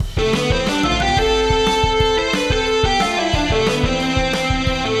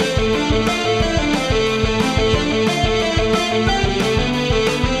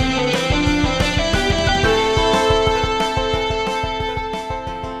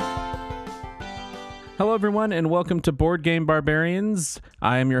Hello, everyone, and welcome to Board Game Barbarians.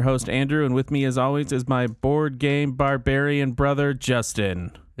 I am your host, Andrew, and with me, as always, is my Board Game Barbarian brother,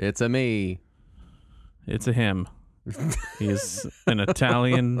 Justin. It's a me. It's a him. He's an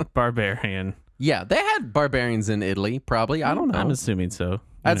Italian barbarian. Yeah, they had barbarians in Italy, probably. I don't know. I'm assuming so.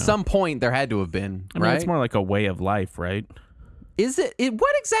 At some point, there had to have been, I mean, right? it's more like a way of life, right? Is it?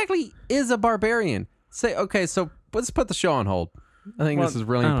 What exactly is a barbarian? Okay, so let's put the show on hold. I think this is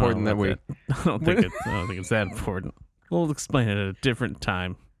really important that we... I don't think it's that important. We'll explain it at a different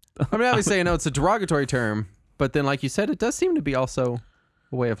time. I mean, obviously, I know it's a derogatory term, but then, like you said, it does seem to be also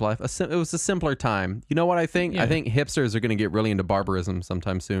a way of life. It was a simpler time. You know what I think? Yeah. I think hipsters are going to get really into barbarism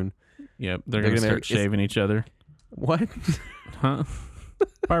sometime soon. Yep, they're going to start shaving each other. What? Huh?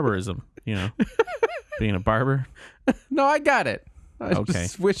 Barbarism, being a barber. No, I got it. I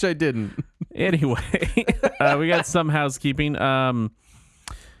just wish I didn't. Anyway, we got some housekeeping.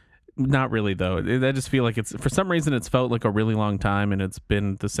 Not really, though. I just feel like for some reason, it's felt like a really long time, and it's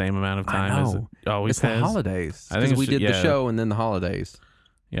been the same amount of time as it always has. It's the holidays. I think we did the show and then the holidays.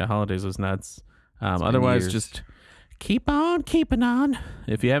 Yeah, holidays was nuts. Otherwise, just keep on keeping on.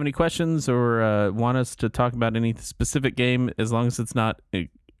 If you have any questions or want us to talk about any specific game, as long as it's not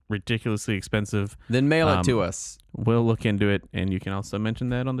ridiculously expensive, then mail it to us. We'll look into it, and you can also mention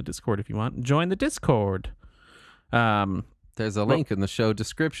that on the Discord if you want. Join the Discord. There's a link in the show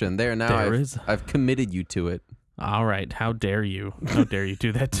description. I've committed you to it. All right. How dare you? How dare you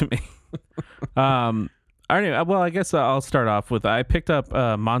do that to me? Anyway, well, I guess I'll start off with I picked up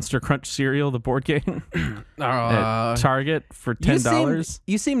Monster Crunch cereal, the board game, at Target for $10.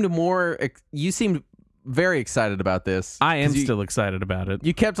 You seemed very excited about this. I am still excited about it.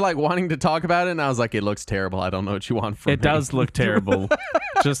 You kept wanting to talk about it, and I was like, it looks terrible. I don't know what you want from me. It does look terrible.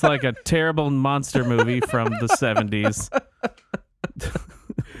 Just like a terrible monster movie from the 70s.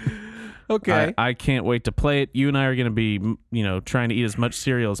 Okay. I can't wait to play it. You and I are going to be, trying to eat as much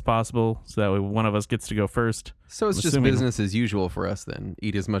cereal as possible so that way one of us gets to go first. So it's just business as usual for us then.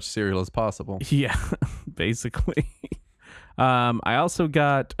 Eat as much cereal as possible. Yeah, basically. I also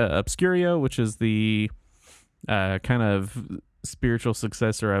got Obscurio, which is the kind of spiritual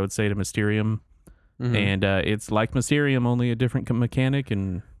successor, I would say, to Mysterium. Mm-hmm. And it's like Mysterium, only a different mechanic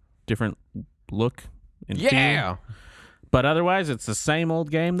and different look and feel. But otherwise, it's the same old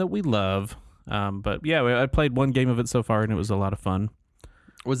game that we love. But yeah, I played one game of it so far, and it was a lot of fun.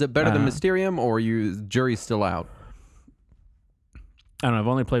 Was it better than Mysterium, or jury's still out? I don't know. I've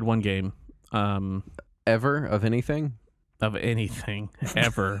only played one game. Ever of anything? Of anything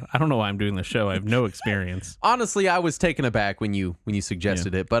ever. I don't know why I'm doing the show. I have no experience. Honestly, I was taken aback when you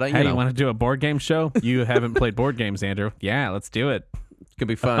suggested it. But you want to do a board game show? You haven't played board games, Andrew. Yeah, let's do it. It could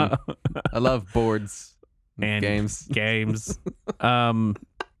be fun. I love boards and games. I don't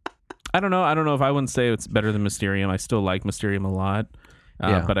know. I don't know if I wouldn't say it's better than Mysterium. I still like Mysterium a lot.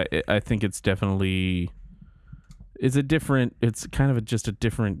 But I think it's definitely it's kind of just a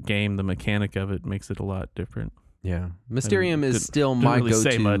different game. The mechanic of it makes it a lot different. Yeah, Mysterium is still my go-to.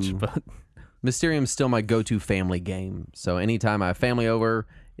 Say much, but Mysterium's still my go-to family game. So anytime I have family over,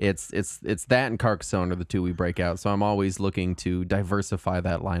 it's that and Carcassonne are the two we break out. So I'm always looking to diversify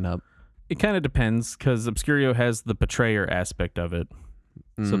that lineup. It kind of depends because Obscurio has the betrayer aspect of it.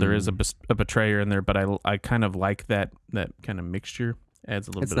 So there is a betrayer in there, but I kind of like that kind of mixture. Adds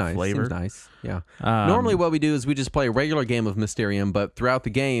a little bit of flavor. It's nice. Yeah. Normally what we do is we just play a regular game of Mysterium, but throughout the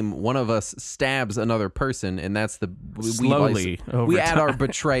game, one of us stabs another person, and that's slowly we add our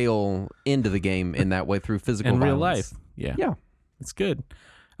betrayal into the game in that way through physical violence. In real life. Yeah. Yeah. It's good.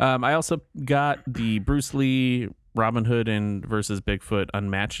 I also got the Bruce Lee, Robin Hood, and versus Bigfoot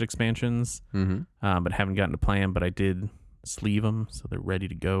Unmatched expansions, but haven't gotten to play them, but I did sleeve them, so they're ready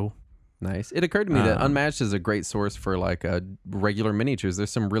to go. Nice. It occurred to me that Unmatched is a great source for regular miniatures. There's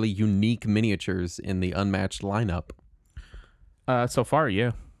some really unique miniatures in the Unmatched lineup. So far,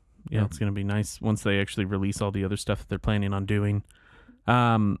 yeah. It's going to be nice once they actually release all the other stuff that they're planning on doing.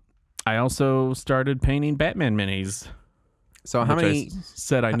 I also started painting Batman minis. So how many? I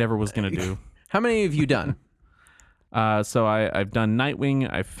said I never was going to do. How many have you done? So I've done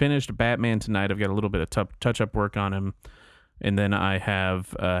Nightwing. I finished Batman tonight. I've got a little bit of touch-up work on him. And then I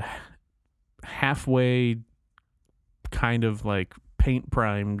have halfway kind of paint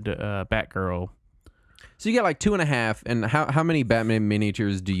primed Batgirl. So you got 2.5, and how many Batman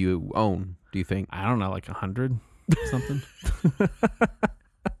miniatures do you own, do you think? I don't know, 100 something.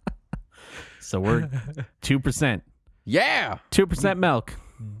 So we're 2%. Yeah. 2% milk.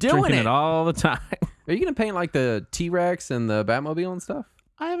 Drinking it all the time. Are you going to paint the T-Rex and the Batmobile and stuff?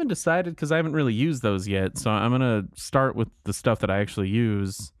 I haven't decided because I haven't really used those yet. So I'm going to start with the stuff that I actually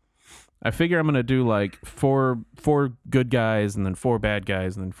use. I figure I'm gonna do like four good guys, and then 4 bad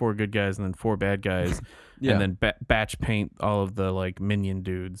guys, and then 4 good guys, and then 4 bad guys, Yeah. and then batch paint all of the like minion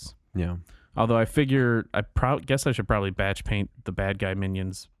dudes. Yeah. Although I figure guess I should probably batch paint the bad guy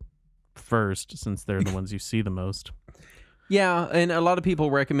minions first, since they're the ones you see the most. Yeah, and a lot of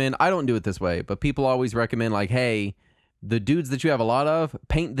people recommend, I don't do it this way, but people always recommend like, hey, the dudes that you have a lot of,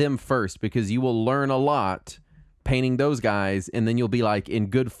 paint them first because you will learn a lot painting those guys, and then you'll be like in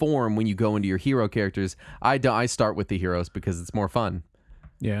good form when you go into your hero characters. I start with the heroes because it's more fun.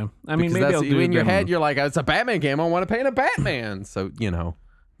 Yeah. I mean, Because maybe I'll do in your them- head, you're like, it's a Batman game. I want to paint a Batman. So, you know.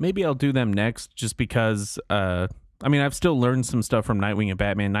 Maybe I'll do them next just because, I mean, I've still learned some stuff from Nightwing and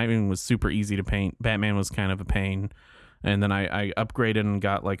Batman. Nightwing was super easy to paint. Batman was kind of a pain. And then I upgraded and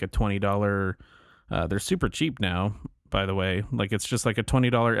got like a $20, they're super cheap now, by the way. Like it's just like a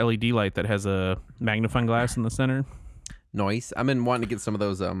 $20 LED light that has a magnifying glass in the center. Nice. I've been wanting to get some of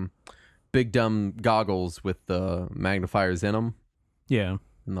those big dumb goggles with the magnifiers in them Yeah.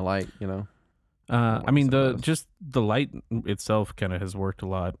 and the light, you know. I mean, some of those. just the light itself kind of has worked a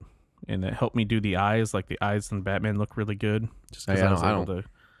lot. And it helped me do the eyes. Like the eyes in Batman look really good. Just because Yeah, I was I able don't to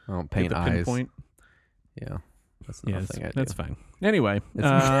I don't hit paint the eyes. pinpoint. Yeah. That's Yeah, another thing I do. that's fine. Anyway,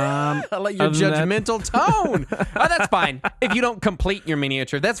 I like your other than that- judgmental tone. Oh, that's fine. If you don't complete your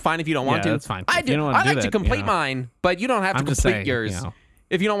miniature, that's fine if you don't want Yeah, to. that's fine. I If you do. don't wanna I do like to that, complete you know. mine, but you don't have to I'm just complete saying, yours. you know.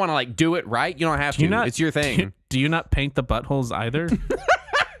 If you don't want to like do it right, you don't have Do you to. not? It's your thing. Do you not paint the buttholes either?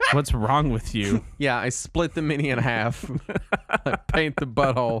 What's wrong with you? Yeah, I split the mini in half. I paint the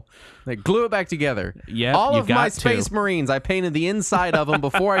butthole. I glue it back together. Yep, all you of my got Space to. Marines, I painted the inside of them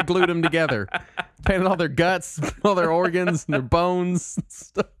before I glued them together. Painted all their guts, all their organs, and their bones. And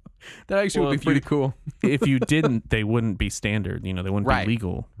stuff. That actually Well, would if be pretty you- cool. If you didn't, they wouldn't be standard. You know, they wouldn't Right. be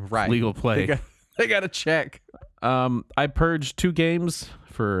legal. Right. Legal play. They got to check. I purged 2 games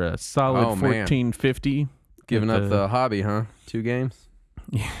for a solid Oh, man. $14.50. Giving up the hobby, huh? 2 games.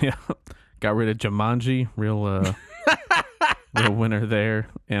 Yeah. Got rid of Jumanji, real winner there,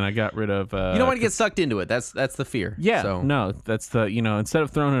 and I got rid of. You don't want to get sucked into it. That's the fear. Yeah, So, no, that's the instead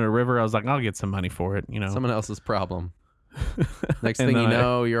of throwing it in a river, I was like, I'll get some money for it. You know, someone else's problem. Next And thing you then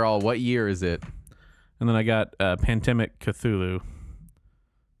know, you're all, what year is it? and then I got Pandemic Cthulhu.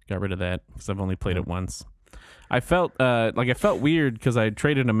 Got rid of that because I've only played it once. I felt weird because I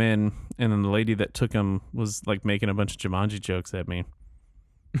traded them in, and then the lady that took them was like making a bunch of Jumanji jokes at me,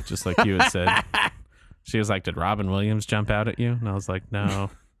 just like you had said. She was like, "Did Robin Williams jump out at you?" And I was like, "No."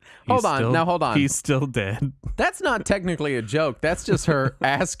 Hold on. Now, hold on. He's still dead. That's not technically a joke. That's just her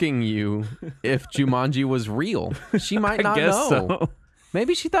asking you if Jumanji was real. She might not I guess know. so.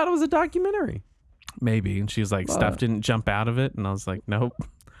 Maybe she thought it was a documentary. Maybe. And she was like, Wow. stuff didn't jump out of it. And I was like, nope.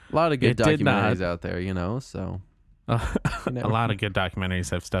 A lot of good It did not. documentaries out there, you know, so. You A never- lot of good documentaries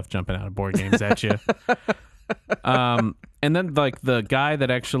have stuff jumping out of board games at you. And then like the guy that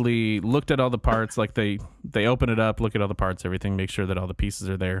actually looked at all the parts, like they open it up, look at all the parts, everything, make sure that all the pieces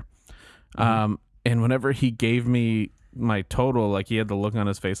are there. And whenever he gave me my total, like he had the look on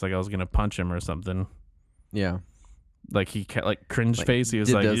his face like I was gonna punch him or something. Yeah. Like he kept like cringe Like, face. He was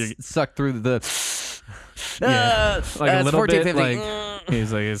did like, the suck through the. Yeah. Like a little bit, 14, like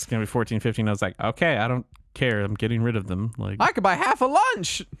he's like, it's gonna be 14, 15. I was like, okay, I don't care. I'm getting rid of them. Like, I could buy half a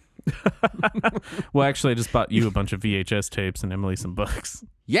lunch. well, actually, I just bought you a bunch of VHS tapes and Emily some books.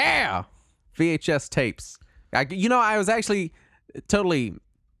 Yeah. VHS tapes. I was actually totally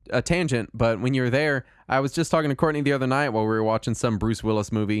a tangent, but when you were there, I was just talking to Courtney the other night while we were watching some Bruce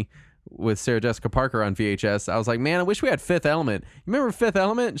Willis movie with Sarah Jessica Parker on VHS. I was like, man, I wish we had Fifth Element. You remember Fifth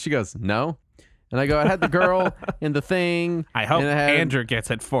Element? She goes, no. And I go, I had the girl in the thing. I hope and it had, Andrew gets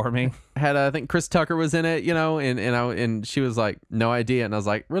it for me. had I think Chris Tucker was in it, and she was like, no idea. And I was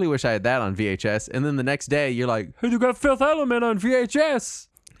like, really wish I had that on VHS. And then the next day, you're like, hey, you got Fifth Element on VHS.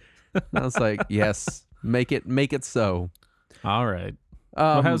 And I was like, yes, make it so. All right.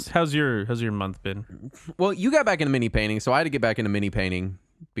 Well, how's your month been? Well, you got back into mini painting, so I had to get back into mini painting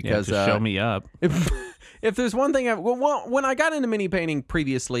because to show me up. if there's one thing, when I got into mini painting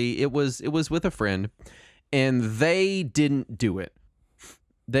previously, it was with a friend, and they didn't do it.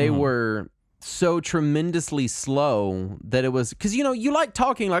 They were so tremendously slow that it was because you like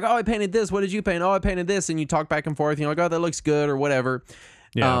talking like, oh, I painted this. What did you paint? Oh, I painted this, and you talk back and forth. You're like, oh, that looks good or whatever.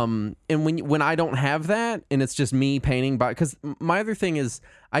 Yeah. And when I don't have that and it's just me painting by, because my other thing is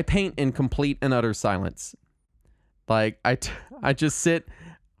I paint in complete and utter silence. Like I just sit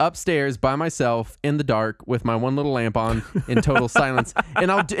upstairs by myself in the dark with my one little lamp on in total silence, and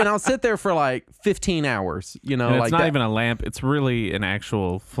I'll sit there for like 15 hours. And it's like not that. even a lamp. It's really an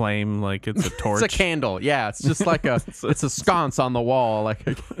actual flame. Like it's a torch. It's a candle. Yeah, it's just like it's a sconce on the wall. Like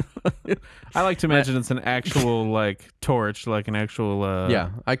I like to imagine it's an actual like torch, like an actual.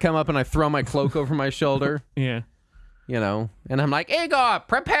 Yeah, I come up and I throw my cloak over my shoulder. Yeah. And I'm like, Igor,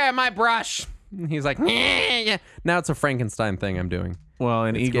 prepare my brush. And he's like, yeah. Now it's a Frankenstein thing I'm doing. Well,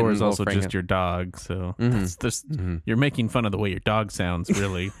 and It's Igor getting is a also little just your dog, so you're making fun of the way your dog sounds,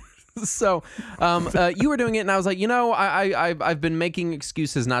 really. So, you were doing it, and I was like, I've been making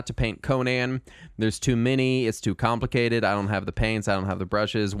excuses not to paint Conan. There's too many. It's too complicated. I don't have the paints. I don't have the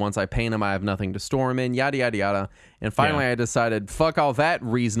brushes. Once I paint them, I have nothing to store them in. Yada yada yada. And finally, I decided, fuck all that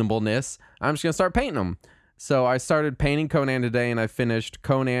reasonableness. I'm just gonna start painting them. So I started painting Conan today, and I finished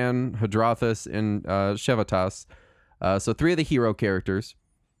Conan, Hadrathas, and Shevatas. So 3 of the hero characters.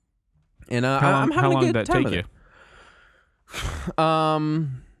 And I'm having a good time with it.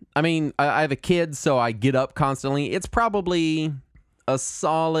 I mean, I have a kid, so I get up constantly. It's probably a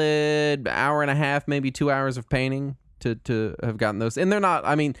solid hour and a half, maybe 2 hours of painting to have gotten those. And they're not,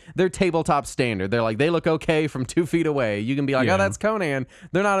 I mean, they're tabletop standard. They're like, they look okay from 2 feet away. You can be like, oh, that's Conan.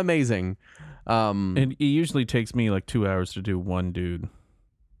 They're not amazing. And it usually takes me like 2 hours to do one dude.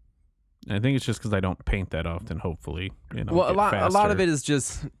 And I think it's just because I don't paint that often, hopefully. Well, a lot of it is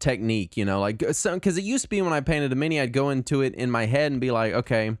just technique, like, because it used to be when I painted a mini, I'd go into it in my head and be like,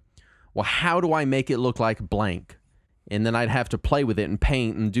 okay, well, how do I make it look like blank? And then I'd have to play with it and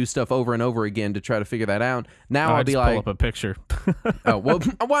paint and do stuff over and over again to try to figure that out. Now I'll be like, pull up a picture. well,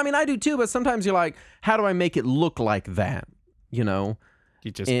 I mean, I do too, but sometimes you're like, how do I make it look like that? You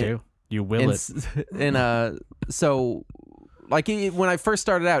just do. You will it. And so, like, when I first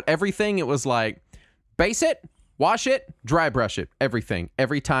started out, everything, it was like, base it, wash it, dry brush it, everything,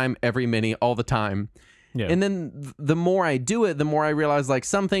 every time, every mini, all the time. Yeah. And then the more I do it, the more I realize, like,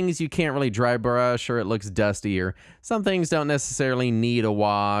 some things you can't really dry brush or it looks dusty, or some things don't necessarily need a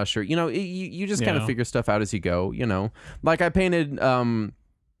wash, or, you just kind of figure stuff out as you go, Like, I painted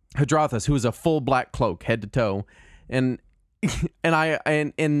Hadrathas, who was a full black cloak, head to toe, and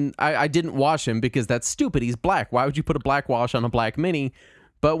I didn't wash him because that's stupid. He's black. Why would you put a black wash on a black mini?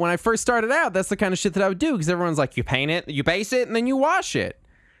 But when I first started out, that's the kind of shit that I would do, because everyone's like, you paint it, you base it, and then you wash it.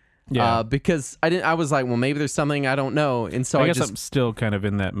 Yeah. Because I was like, well, maybe there's something I don't know, and so I guess I'm still kind of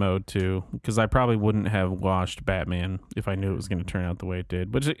in that mode too, because I probably wouldn't have washed Batman if I knew it was going to turn out the way it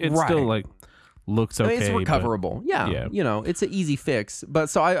did. But it still like looks okay. I mean, it's recoverable. But, yeah. It's an easy fix. But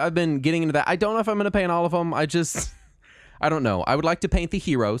so I've been getting into that. I don't know if I'm going to paint all of them. I don't know. I would like to paint the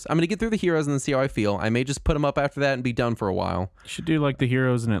heroes. I'm going to get through the heroes and then see how I feel. I may just put them up after that and be done for a while. You should do like the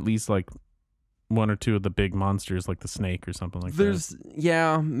heroes and at least like 1 or 2 of the big monsters, like the snake or something like that.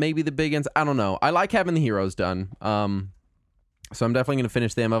 Yeah, maybe the big ones. I don't know. I like having the heroes done. So I'm definitely going to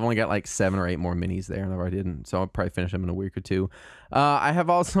finish them. I've only got like 7 or 8 more minis there, and I didn't. So I'll probably finish them in a week or 2.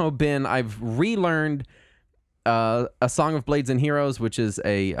 I've relearned A Song of Blades and Heroes, which is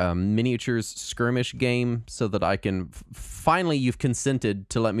a miniatures skirmish game, so that I can finally, you've consented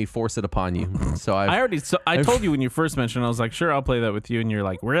to let me force it upon you. So I told you when you first mentioned, I was like, sure, I'll play that with you, and you're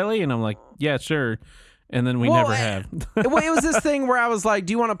like, really? And I'm like, yeah, sure. And then we never have. Well, it was this thing where I was like,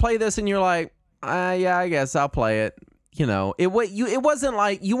 do you want to play this? And you're like, yeah, I guess I'll play it. It wasn't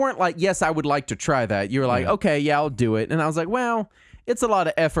like, you weren't like, yes, I would like to try that. You were like, okay, yeah, I'll do it. And I was like, well, it's a lot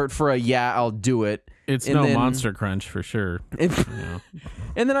of effort for I'll do it. It's Monster Crunch for sure. And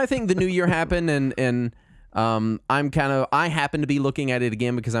then I think the new year happened, and I happen to be looking at it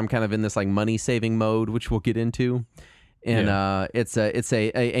again because I'm kind of in this like money saving mode, which we'll get into. And it's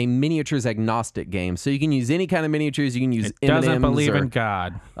a miniatures agnostic game, so you can use any kind of miniatures. You can use M&Ms. Doesn't believe in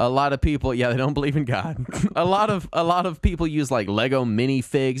God. A lot of people, they don't believe in God. a lot of people use like Lego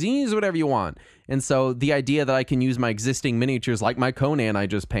minifigs. You can use whatever you want. And so the idea that I can use my existing miniatures, like my Conan I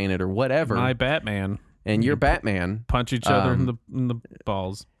just painted or whatever, my Batman, and your Batman, punch each other in the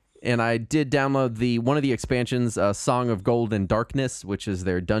balls. And I did download one of the expansions, Song of Gold and Darkness, which is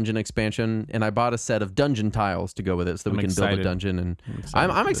their dungeon expansion. And I bought a set of dungeon tiles to go with it, so that we can build a dungeon. And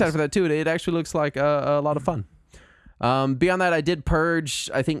I'm excited for that too. It actually looks like a lot of fun. Beyond that, I did purge,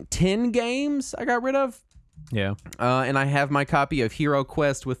 I think, 10 games I got rid of. Yeah. And I have my copy of Hero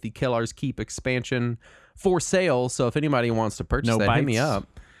Quest with the Kellar's Keep expansion for sale. So if anybody wants to purchase hit me up.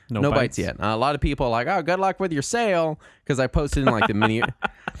 No bites yet. A lot of people are like, oh, good luck with your sale, because I posted in like the mini.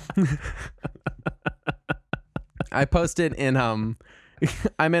 I posted in I'm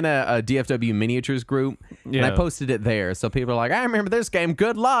in a DFW miniatures group, and I posted it there. So people are like, I remember this game.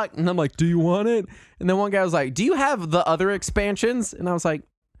 Good luck. And I'm like, do you want it? And then one guy was like, do you have the other expansions? And I was like,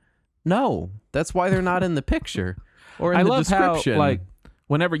 no. That's why they're not in the picture or in the description. How, like,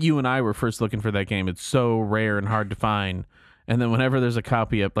 whenever you and I were first looking for that game, it's so rare and hard to find. And then whenever there's a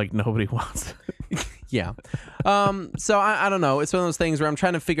copy up, like, nobody wants it. Yeah. So I don't know. It's one of those things where I'm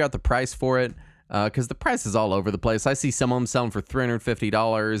trying to figure out the price for it because the price is all over the place. I see some of them selling for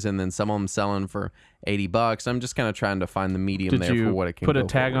 $350 and then some of them selling for $80. I'm just kind of trying to find the medium Did there you for what it can put go a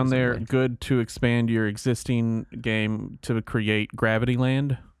tag for on there? reasonably. Good to expand your existing game to create Gravity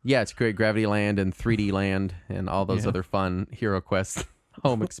Land. Yeah, to create Gravity Land and 3D Land and all those Yeah. other fun Hero Quest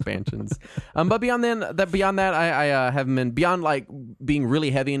home expansions. But beyond that, I haven't been beyond like being really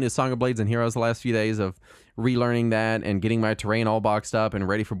heavy into Song of Blades and Heroes the last few days of relearning that and getting my terrain all boxed up and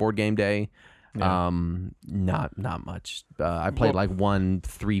ready for board game day. Yeah. Not much. I played like one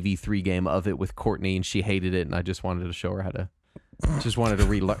 3v3 game of it with Courtney and she hated it and I just wanted to show her how to. Just wanted to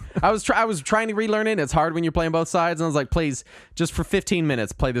relearn. I was trying to relearn it. It's hard when you're playing both sides, and I was like, please, just for 15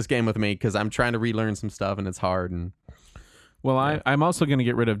 minutes, play this game with me because I'm trying to relearn some stuff and it's hard. And Well, I'm also going to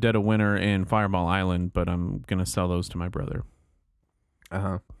get rid of Dead of Winter and Fireball Island, but I'm going to sell those to my brother.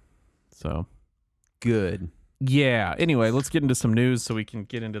 So, good. yeah. Anyway, let's get into some news so we can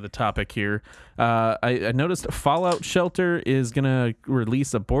get into the topic here. I noticed Fallout Shelter is going to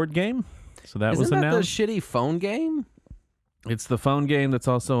release a board game. So that was Isn't that the announced. shitty phone game? It's the phone game that's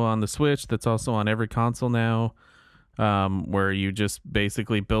also on the Switch, that's also on every console now, where you just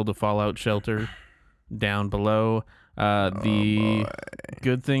basically build a Fallout Shelter down below. The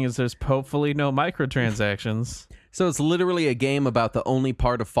good thing is there's hopefully no microtransactions. So it's literally a game about the only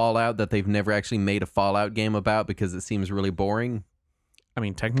part of Fallout that they've never actually made a Fallout game about because it seems really boring. I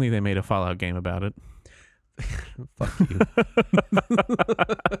mean, technically they made a Fallout game about it. Fuck you.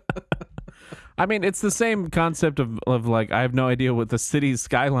 I mean, it's the same concept of like, I have no idea what the Cities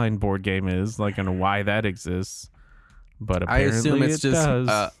Skyline board game is, like, and why that exists. But I apparently assume it's it just.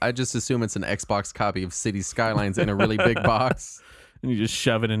 does. I just assume it's an Xbox copy of City Skylines in a really big box. And you just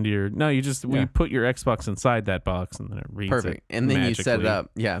shove it into your... No, you just... Yeah. We put your Xbox inside that box and then it reads Perfect. it And then you set it magically.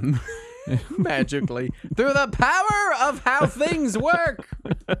 up. Yeah. Magically. Through the power of how things work.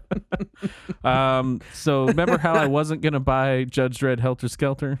 So remember how I wasn't going to buy Judge Dredd Helter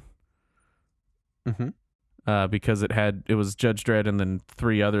Skelter? Mm-hmm. Because it was Judge Dredd and then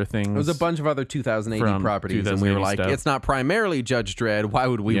 3 other things. There was a bunch of other 2080 From properties, and we were 2080 like, stuff. it's not primarily Judge Dredd. Why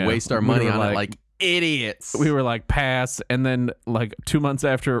would we Yeah, waste our we money were on it like- like idiots? We were like, pass. And then like 2 months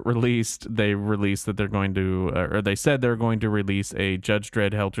after it released, they released that they're going to, or they said they're going to release a Judge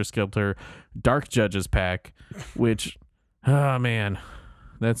Dredd Helter Skelter Dark Judges pack, which, oh man,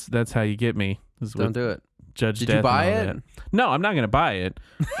 that's how you get me. Is Don't with do it. Judge Did Death you and buy all it? that. No, I'm not going to buy it.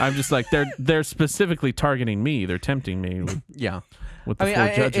 I'm just like, they're specifically targeting me. They're tempting me Yeah. with the 4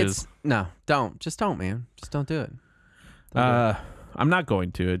 judges. No, don't. Just don't, man. Just don't do it. I'm not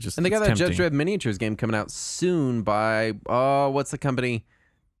going to. It just And they got it's that tempting. Judge Dredd miniatures game coming out soon by, what's the company?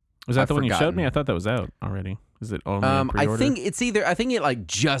 Was that I've the one you showed forgotten. me? I thought that was out already. Is it only in I pre-order? think it like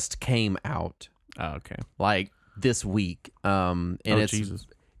just came out Oh, okay. like this week. And Oh, it's Jesus.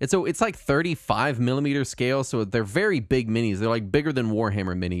 it's like 35 millimeter scale, so they're very big minis. They're like bigger than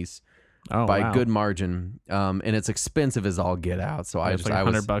Warhammer minis Oh, by wow. a good margin. And it's expensive as all get out. So It's like I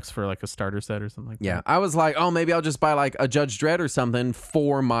was $100 for like a starter set or something like yeah, that. I was like, oh, maybe I'll just buy like a Judge Dredd or something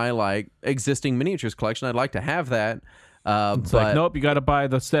for my like existing miniatures collection. I'd like to have that. It's But like, nope, you got to buy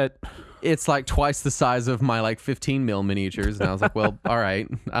the set. it's like twice the size of my like 15 mil miniatures, and I was like, well, all right,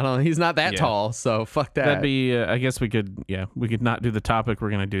 I don't know, he's not that Yeah. tall, so fuck that. That'd be, I guess we could not do the topic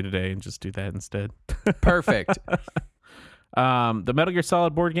we're going to do today and just do that instead. Perfect. The Metal Gear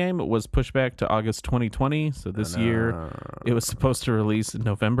Solid board game was pushed back to August 2020. So this year it was supposed to release in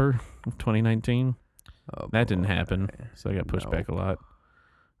November of 2019. Oh, That didn't boy. happen. So I got pushed No. back a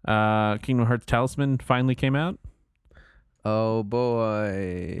lot. Kingdom Hearts Talisman finally came out. Oh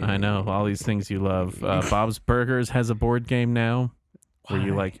boy. I know all these things you love. Bob's Burgers has a board game now where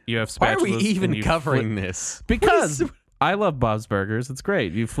you Why? you have spatulas. Why are we and even you covering flip- this? Because I love Bob's Burgers. It's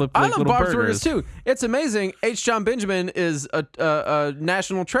great. You flip I like love little Bob's burgers. Burgers too. It's amazing. H. John Benjamin is a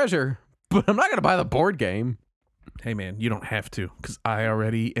national treasure, but I'm not gonna buy the board game. Hey man, you don't have to because I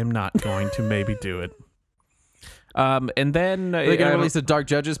already am not going to maybe do it. And then They're gonna release a Dark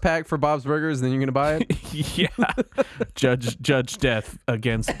Judges pack for Bob's Burgers, and then you're gonna buy it. yeah, Judge Death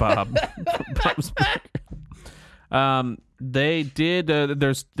against Bob. Bob's Burgers. They did.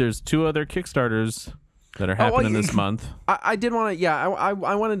 There's 2 other Kickstarters that are happening this month. I did want to, I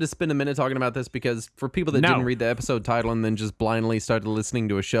wanted to spend a minute talking about this because for people that No. didn't read the episode title and then just blindly started listening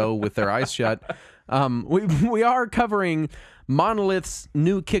to a show with their eyes shut, we are covering Monolith's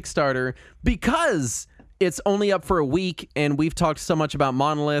new Kickstarter because it's only up for a week, and we've talked so much about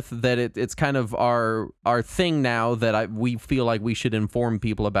Monolith that it's kind of our thing now that we feel like we should inform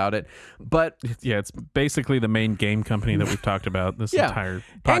people about it. But yeah, it's basically the main game company that we've talked about this entire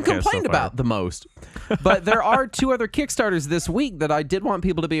podcast and complained about the most. But there are 2 other Kickstarters this week that I did want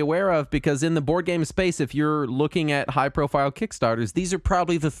people to be aware of, because in the board game space, if you're looking at high-profile Kickstarters, these are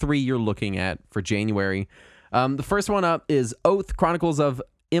probably the 3 you're looking at for January. The first one up is Oath: Chronicles of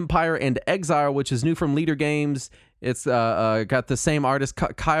Empire and Exile, which is new from Leader Games. It's got the same artist,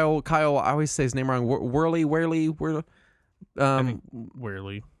 Kyle. I always say his name wrong. Worley. I think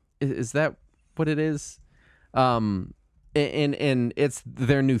Worley. Is that what it is? And it's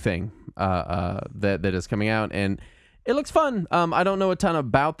their new thing that is coming out, and it looks fun. I don't know a ton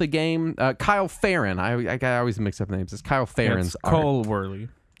about the game. Kyle Farron. I always mix up names. It's Kyle Farron's art. Cole Worley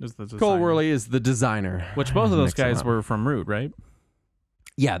is the designer. Cole Worley is the designer. Which both of those guys were from Root, right?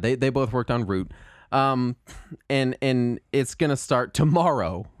 Yeah, they both worked on Root. And it's going to start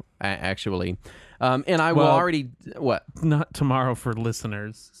tomorrow, actually. And I will already... What? Not tomorrow for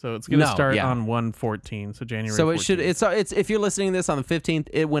listeners. So it's going to start on 1/14, so January 14th. So it should... It's if you're listening to this on the 15th,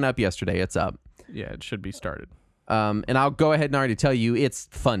 it went up yesterday. It's up. Yeah, it should be started. And I'll go ahead and already tell you it's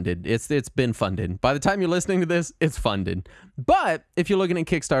funded. It's been funded. By the time you're listening to this, it's funded. But if you're looking at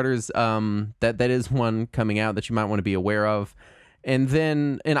Kickstarters, that is one coming out that you might want to be aware of.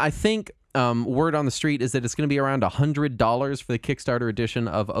 And I think word on the street is that it's going to be around $100 for the Kickstarter edition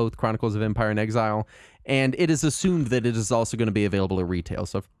of Oath: Chronicles of Empire and Exile, and it is assumed that it is also going to be available at retail.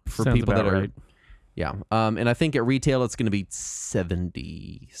 So for Sounds people that are, right. yeah, and I think at retail it's going to be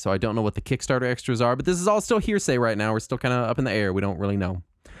 $70. So I don't know what the Kickstarter extras are, but this is all still hearsay right now. We're still kind of up in the air. We don't really know.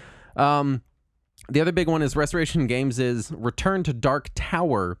 The other big one is Restoration Games' Return to Dark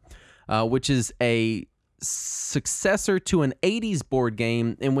Tower, which is a successor to an 80s board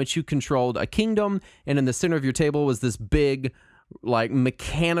game in which you controlled a kingdom, and in the center of your table was this big, like,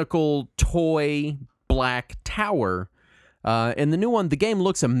 mechanical toy black tower. In the new one, the game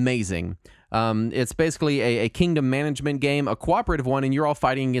looks amazing. It's basically a kingdom management game, a cooperative one, and you're all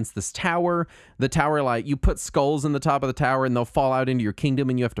fighting against this tower. The tower, like, you put skulls in the top of the tower and they'll fall out into your kingdom,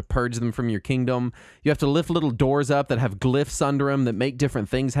 and you have to purge them from your kingdom. You have to lift little doors up that have glyphs under them that make different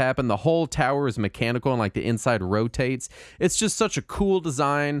things happen. The whole tower is mechanical and, like, the inside rotates. It's just such a cool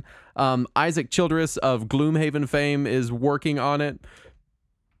design. Isaac Childress of Gloomhaven fame is working on it.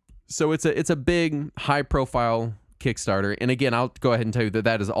 So it's a big, high-profile Kickstarter, and again, I'll go ahead and tell you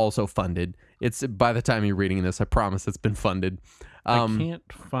that is also funded. It's by the time you're reading this, I promise it's been funded. I can't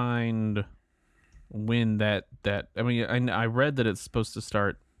find when that. I mean, I read that it's supposed to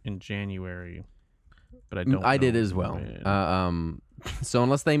start in January, but I don't. I did as well. So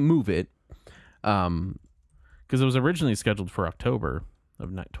unless they move it, because it was originally scheduled for October of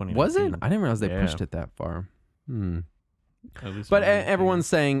 2019. Was it? I didn't realize they pushed it that far. But everyone's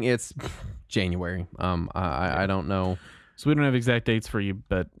saying it's January. I don't know. So we don't have exact dates for you,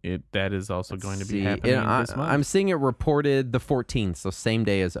 but that is also going to be happening this month. I'm seeing it reported the 14th, so same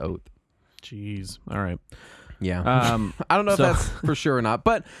day as Oath. Jeez. All right. Yeah. I don't know if that's for sure or not,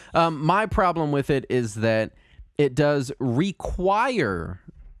 but my problem with it is that it does require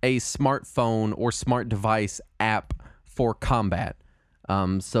a smartphone or smart device app for combat.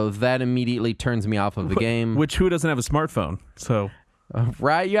 So that immediately turns me off of the game. Which, who doesn't have a smartphone? So,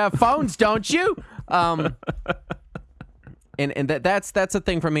 right, you have phones, don't you? And that's a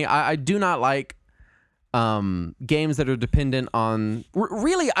thing for me. I do not like games that are dependent on.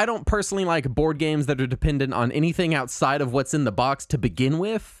 Really, I don't personally like board games that are dependent on anything outside of what's in the box to begin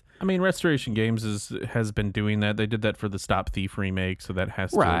with. I mean, Restoration Games has been doing that. They did that for the Stop Thief remake, so that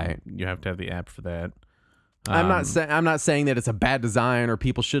has to. You have to have the app for that. I'm not saying that it's a bad design or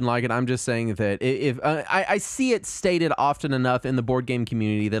people shouldn't like it. I'm just saying that if I see it stated often enough in the board game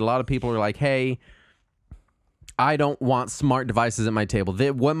community that a lot of people are like, "Hey, I don't want smart devices at my table."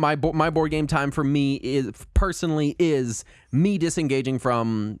 What my board game time for me is personally is me disengaging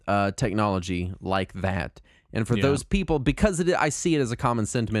from technology like that. And for those people, because I see it as a common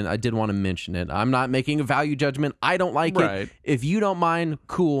sentiment, I did want to mention it. I'm not making a value judgment. I don't like it. If you don't mind,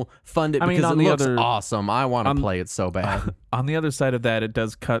 cool, fund it because it looks awesome. I want to play it so bad. On the other side of that, it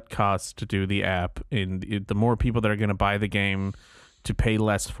does cut costs to do the app. And the more people that are going to buy the game to pay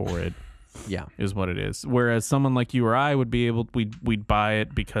less for it is what it is. Whereas someone like you or I would be able, we'd buy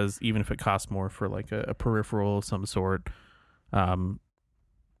it because even if it costs more for like a peripheral of some sort,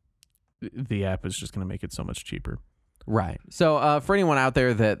 the app is just going to make it so much cheaper. Right. So for anyone out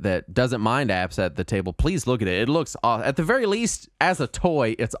there that doesn't mind apps at the table, please look at it. It looks awesome. At the very least, as a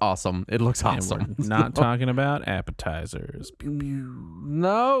toy, it's awesome. It looks awesome. We're not talking about appetizers.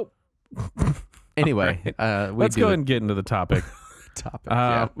 No. Anyway, let's go ahead and get into the topic.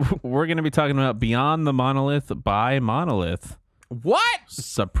 We're going to be talking about Beyond the Monolith by Monolith. What?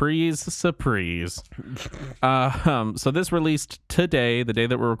 Surprise. So this released today, the day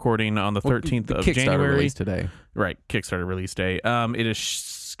that we're recording, on the 13th of Kickstarter January. release today. Right, Kickstarter release day. It is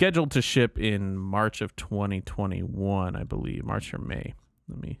scheduled to ship in March of 2021, I believe. March or May.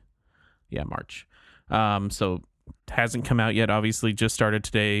 March. So hasn't come out yet, obviously, just started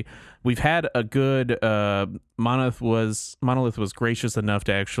today. We've had a good Monolith was gracious enough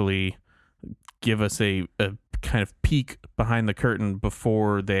to actually give us a kind of peek behind the curtain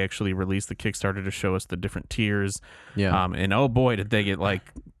before they actually released the Kickstarter to show us the different tiers. Yeah. And oh boy, did they get like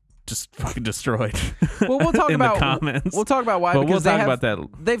just fucking destroyed. Well, we'll talk in about the comments. We'll talk about why. But because we'll talk about that.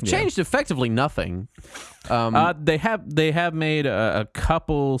 They've changed effectively nothing. They have made a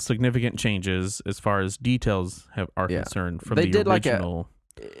couple significant changes as far as details are concerned from they the did original.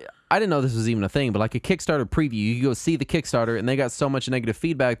 I didn't know this was even a thing, but like a Kickstarter preview, you can go see the Kickstarter, and they got so much negative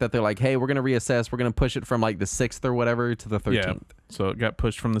feedback that they're like, "Hey, we're gonna reassess. We're gonna push it from like the 6th or whatever to the 13th." Yeah. So it got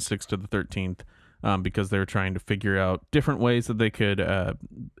pushed from the 6th to the 13th because they were trying to figure out different ways that they could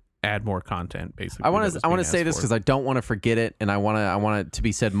add more content. Basically, I want to say this because I don't want to forget it, and I want it to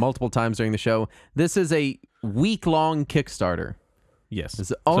be said multiple times during the show. This is a week-long Kickstarter. Yes,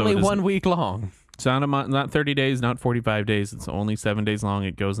 it's only 1 week long. It's not 30 days, not 45 days. It's only 7 days long.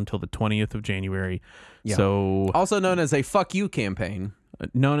 It goes until the 20th of January. Yeah. So also known as a "fuck you" campaign,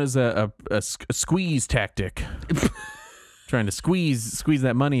 known as a squeeze tactic. Trying to squeeze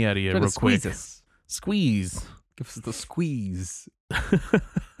that money out of you real quick. Squeeze. Give us the squeeze.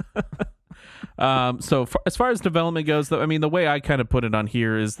 So as far as development goes, though, I mean, the way I kind of put it on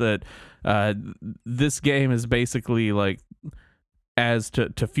here is that this game is basically like as to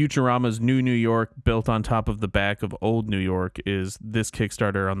Futurama's New New York built on top of the back of Old New York is this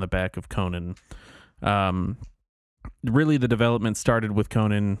Kickstarter on the back of Conan. Really, the development started with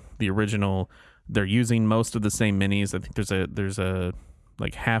Conan, the original. They're using most of the same minis. I think there's a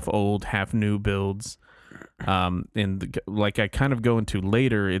like half old, half new builds. And like I kind of go into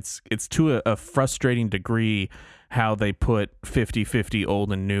later, it's to a frustrating degree how they put 50-50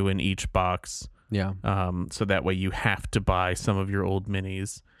 old and new in each box. Yeah. So that way you have to buy some of your old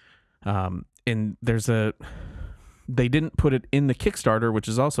minis. And they didn't put it in the Kickstarter, which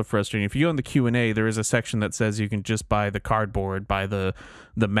is also frustrating. If you go in the Q&A, there is a section that says you can just buy the cardboard, buy the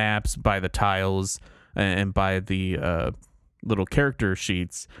maps, buy the tiles, and buy the little character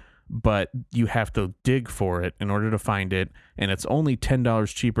sheets. But you have to dig for it in order to find it, and it's only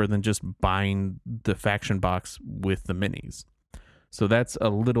 $10 cheaper than just buying the faction box with the minis. So that's a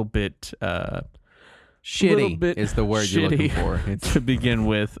little bit shitty is the word you're looking for to begin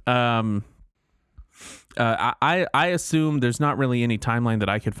with. I assume there's not really any timeline that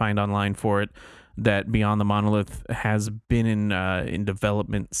I could find online for it. That Beyond the Monolith has been in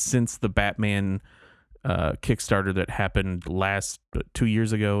development since the Batman Kickstarter that happened 2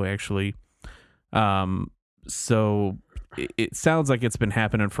 years ago, actually. So it sounds like it's been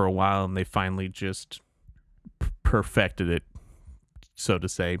happening for a while, and they finally just perfected it, so to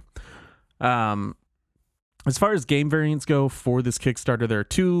say. As far as game variants go for this Kickstarter, there are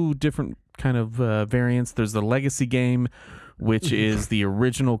two different kind of variants. There's the Legacy game, which is the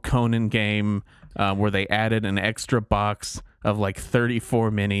original Conan game, where they added an extra box of like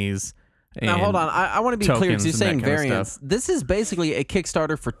 34 minis. Now, hold on. I want to be clear because you're saying variants. This is basically a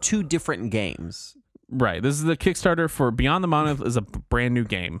Kickstarter for two different games. Right. This is the Kickstarter for Beyond the Monolith is a brand new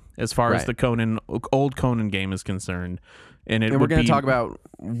game as far as the old Conan game is concerned. And we're going to talk about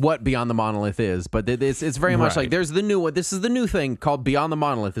what Beyond the Monolith is, but it's very much like there's the new one. This is the new thing called Beyond the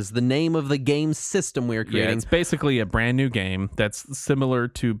Monolith. This is the name of the game system we are creating. Yeah, it's basically a brand new game that's similar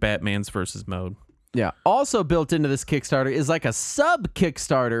to Batman's Versus mode. Yeah. Also built into this Kickstarter is like a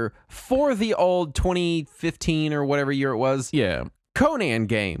sub-Kickstarter for the old 2015 or whatever year it was. Yeah. Conan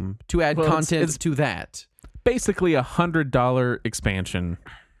game to add content to that. Basically a $100 expansion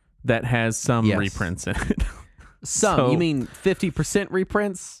that has some reprints in it. You mean 50%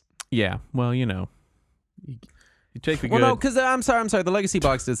 reprints? Yeah. Well, you know. You take the good. Well, no, because I'm sorry. The Legacy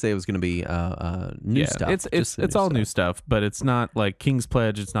box did say it was going to be new stuff. It's all new stuff, but it's not like King's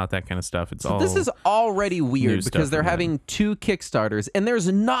Pledge. It's not that kind of stuff. It's all. This is already weird because they're having two Kickstarters, and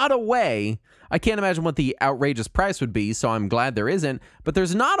there's not a way. I can't imagine what the outrageous price would be, so I'm glad there isn't. But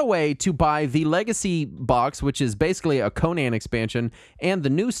there's not a way to buy the Legacy box, which is basically a Conan expansion, and the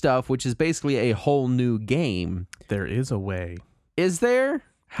new stuff, which is basically a whole new game. There is a way. Is there?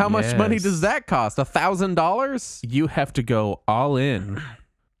 How much money does that cost? $1,000? You have to go all in,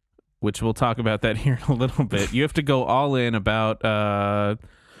 which we'll talk about that here in a little bit. You have to go all in about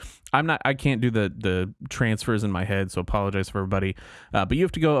I can't do the transfers in my head, so apologize for everybody. But you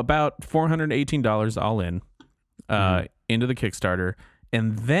have to go about $418 all in into the Kickstarter,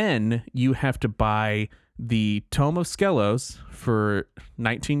 and then you have to buy the Tome of Skelos for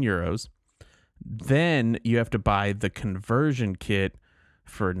 19 euros. Then you have to buy the conversion kit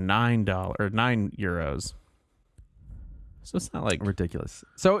for $9 or 9 euros. So it's not like ridiculous.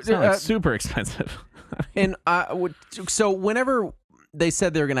 So it's not like super expensive. And so whenever they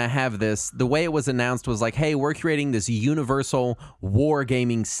said they were going to have this, the way it was announced was like, hey, we're creating this universal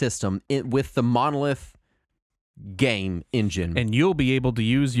wargaming system with the Monolith game engine. And you'll be able to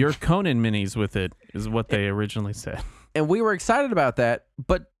use your Conan minis with it, is what they originally said. And we were excited about that,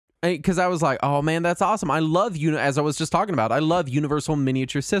 but because I was like, oh man, that's awesome. I love, as I was just talking about, I love universal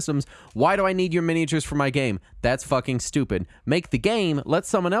miniature systems. Why do I need your miniatures for my game? That's fucking stupid. Make the game, let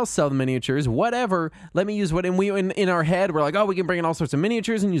someone else sell the miniatures, whatever. Let me use what, and we in our head, we're like, oh, we can bring in all sorts of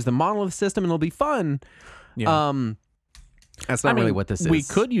miniatures and use the Monolith system and it'll be fun. Yeah. That's not really what this is. We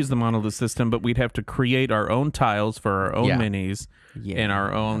could use the Monolith system, but we'd have to create our own tiles for our own minis and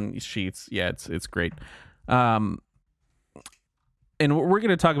our own sheets. Yeah, it's great. And we're going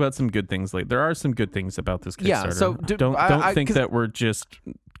to talk about some good things later. There are some good things about this Kickstarter. Yeah, so don't think that we're just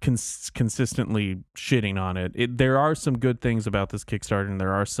consistently shitting on it. There are some good things about this Kickstarter, and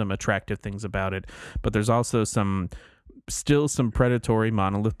there are some attractive things about it. But there's also still some predatory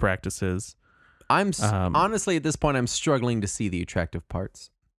Monolith practices. Honestly, at this point, I'm struggling to see the attractive parts.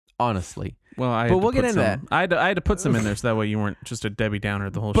 Honestly. Well, we'll get into that. I had to put some in there so that way you weren't just a Debbie Downer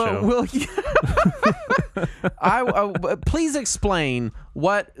the whole show. Please explain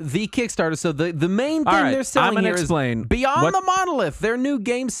what the Kickstarter. So the main thing they're selling here is Beyond the Monolith, their new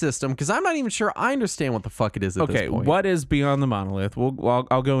game system. Because I'm not even sure I understand what the fuck it is at this point. Okay, what is Beyond the Monolith?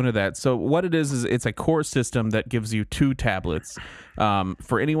 I'll go into that. So what it is it's a core system that gives you 2 tablets.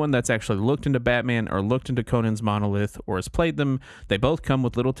 For anyone that's actually looked into Batman or looked into Conan's Monolith or has played them, they both come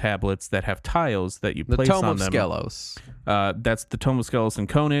with little tablets that have tiles that you place on them. The Tome of Skelos. That's the Tome of Skelos in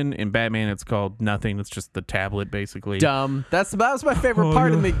Conan. In Batman, it's called nothing. It's just the tablet, basically. Dumb. That was my favorite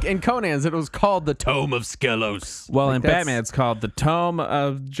part in Conan's. It was called the Tome of Skelos. Well, in Batman, it's called the Tome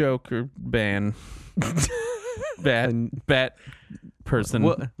of Joker Ban. Bat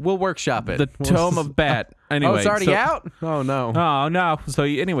person. We'll workshop it. The Tome of Bat. Anyway, it's already out? Oh, no. Oh, no. So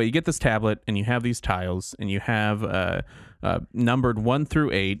anyway, you get this tablet, and you have these tiles, and you have numbered 1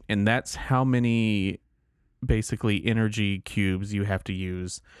 through 8, and that's how many basically energy cubes you have to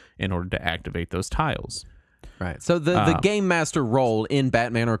use in order to activate those tiles. Right. So the game master role in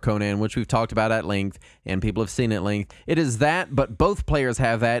Batman or Conan, which we've talked about at length and people have seen at length, it is that, but both players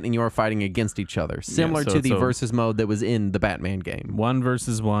have that and you are fighting against each other, similar to the versus mode that was in the Batman game. 1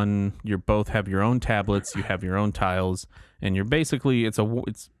 versus 1. You both have your own tablets, you have your own tiles, and you're basically it's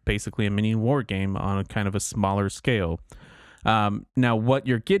basically a mini war game on a kind of a smaller scale. Now, what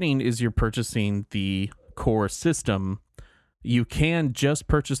you're getting is you're purchasing the core system. You can just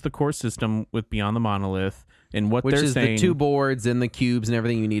purchase the core system with Beyond the Monolith. And what Which they're is saying, the 2 boards and the cubes and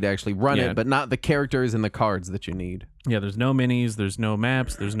everything you need to actually run it, but not the characters and the cards that you need. Yeah, there's no minis, there's no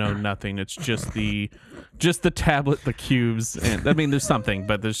maps, there's no nothing. It's just the tablet, the cubes, and I mean there's something,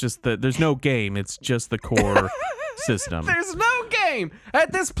 but there's no game. It's just the core system. There's no game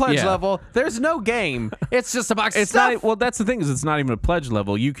at this pledge level. There's no game. It's just a box of stuff. Well, that's the thing is it's not even a pledge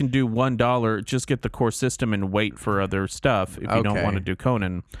level. You can do $1, just get the core system and wait for other stuff if you don't want to do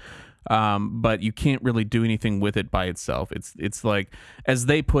Conan. But you can't really do anything with it by itself. It's like, as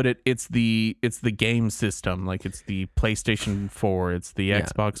they put it, it's the game system. Like it's the PlayStation 4, it's the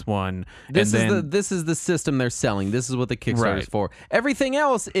Xbox One. This is the system they're selling. This is what the Kickstarter is for. Everything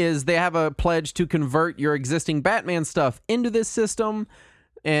else is they have a pledge to convert your existing Batman stuff into this system.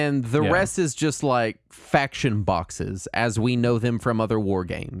 And the rest is just like faction boxes as we know them from other war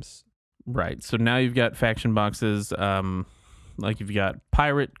games. Right. So now you've got faction boxes. Like you've got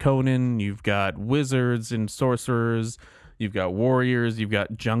Pirate Conan, you've got Wizards and Sorcerers, you've got Warriors, you've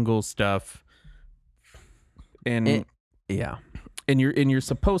got Jungle stuff, and you're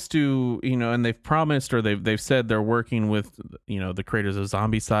supposed to, and they've promised or they've said they're working with the creators of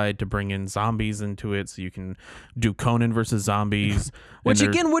Zombicide to bring in zombies into it, so you can do Conan versus zombies, which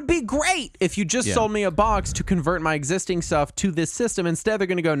again would be great if you just sold me a box to convert my existing stuff to this system. Instead, they're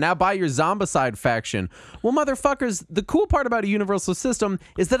going to go, now buy your Zombicide faction. Well, motherfuckers, the cool part about a universal system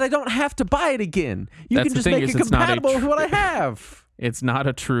is that I don't have to buy it again. You can just make it compatible with what I have. It's not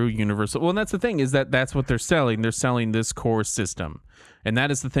a true universal. Well, and that's the thing is that's what they're selling. They're selling this core system. And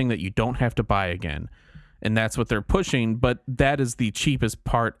that is the thing that you don't have to buy again. And that's what they're pushing. But that is the cheapest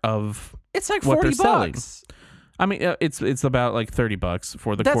part of it's like what $40. they're selling. I mean, it's about like $30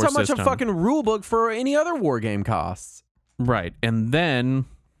 for the That's core how much system. a fucking rule book for any other war game costs. Right. And then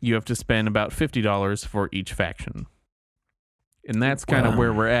you have to spend about $50 for each faction. And that's kind of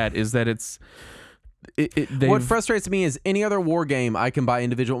where we're at, is that it's... What frustrates me is any other war game I can buy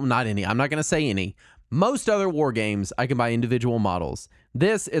individual... Not any. I'm not going to say any. Most other war games, I can buy individual models.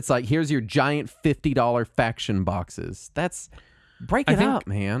 This, it's like, here's your giant $50 faction boxes. That's... Break it up,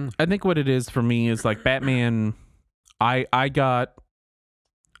 man. I think what it is for me is like Batman... I got...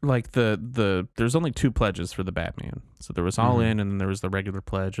 Like there's only 2 pledges for the Batman. So there was all in, and then there was the regular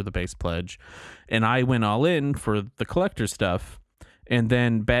pledge or the base pledge. And I went all in for the collector stuff. And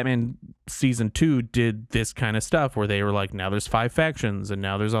then Batman Season 2 did this kind of stuff where they were like, now there's 5 factions and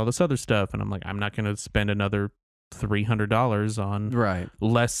now there's all this other stuff. And I'm like, I'm not going to spend another $300 on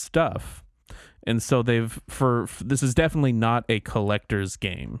less stuff. And so this is definitely not a collector's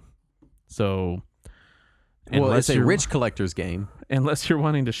game. So... Well, it's a rich collector's game. Unless you're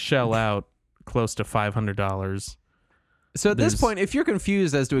wanting to shell out close to $500. So at this point, if you're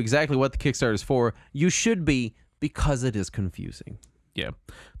confused as to exactly what the Kickstarter is for, you should be, because it is confusing. Yeah.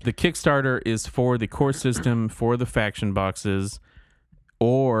 The Kickstarter is for the core system, for the faction boxes,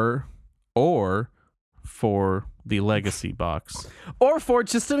 or for the legacy box. Or for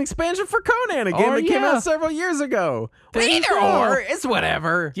just an expansion for Conan, a game that came out several years ago. Either or, it's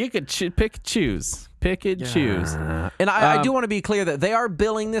whatever. You could pick and choose. Pick and choose. And I do want to be clear that they are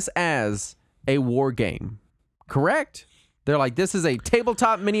billing this as a war game. Correct? They're like, this is a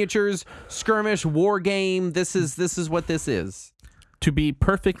tabletop miniatures skirmish war game. This is what this is. To be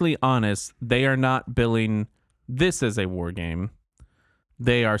perfectly honest, they are not billing this as a war game.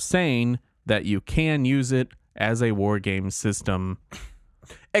 They are saying that you can use it as a war game system.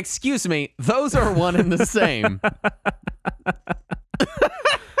 Excuse me, those are one and the same.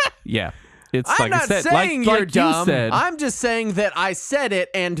 Yeah. It's I'm like not I said, saying you're dumb. You said, I'm just saying that I said it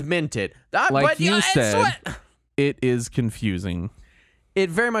and meant it. Like you said, it is confusing. It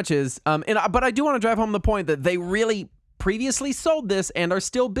very much is. But I do want to drive home the point that they really previously sold this and are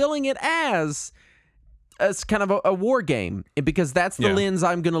still billing it as kind of a war game, because that's the lens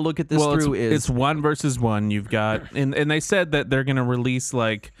I'm going to look at this through. It's 1 versus 1. You've got, and they said that they're going to release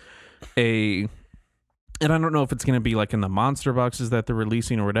like a... And I don't know if it's going to be like in the monster boxes that they're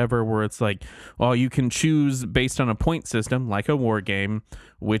releasing or whatever, where it's like, well, you can choose based on a point system, like a war game,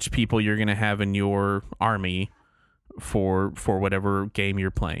 which people you're going to have in your army for whatever game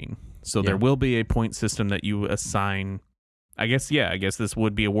you're playing. So there will be a point system that you assign. I guess this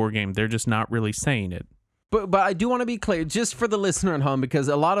would be a war game. They're just not really saying it. But I do want to be clear, just for the listener at home, because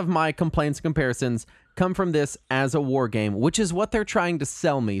a lot of my complaints and comparisons come from this as a war game, which is what they're trying to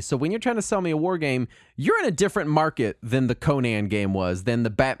sell me. So when you're trying to sell me a war game, you're in a different market than the Conan game was, than the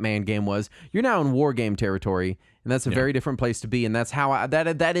Batman game was. You're now in war game territory, and that's a very different place to be, and that's how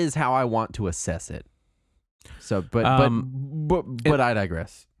that is how I want to assess it. So, but I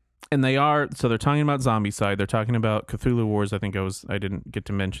digress. And they're talking about Zombicide. They're talking about Cthulhu Wars. I didn't get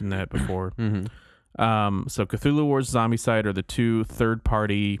to mention that before. So Cthulhu Wars, Zombicide are the 2 third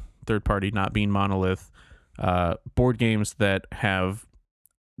party, not being Monolith, board games that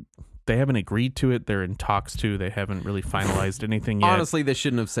they haven't agreed to it. They're in talks to. They haven't really finalized anything yet. Honestly, they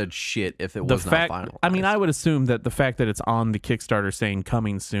shouldn't have said shit if it was not finalized. I mean, I would assume that the fact that it's on the Kickstarter saying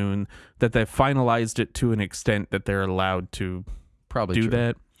coming soon, that they've finalized it to an extent that they're allowed to do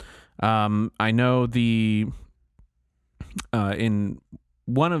that. I know in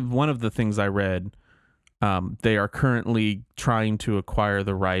one of the things I read, they are currently trying to acquire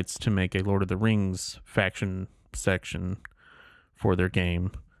the rights to make a Lord of the Rings faction section for their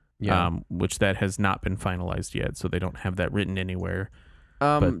game, which that has not been finalized yet, so they don't have that written anywhere.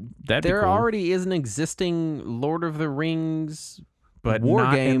 But that'd be cool. Already is an existing Lord of the Rings but war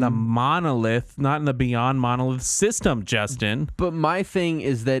not game in the Monolith, not in the Beyond Monolith system, Justin. But my thing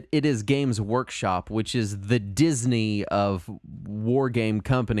is that it is Games Workshop, which is the Disney of war game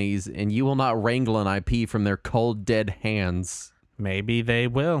companies, and you will not wrangle an IP from their cold, dead hands. Maybe they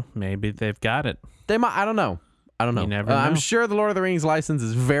will. Maybe they've got it. They might. I don't know. You never know. I'm sure the Lord of the Rings license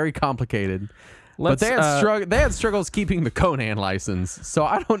is very complicated. But they had struggles keeping the Conan license, so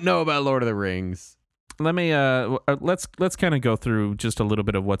I don't know about Lord of the Rings. Let me let's kind of go through just a little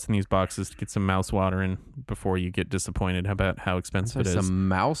bit of what's in these boxes to get some mouse water in before you get disappointed about how expensive it is. Some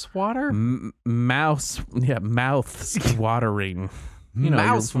mouse water? Mouths watering.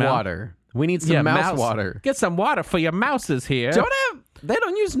 Mouse water. We need some mouse water. Get some water for your mouses here. They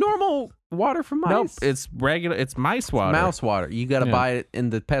don't use normal water for mice. Nope, it's regular. It's mice water. Mouse water. You got to buy it in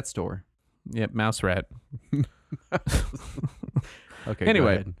the pet store. Yep, mouse rat. Okay.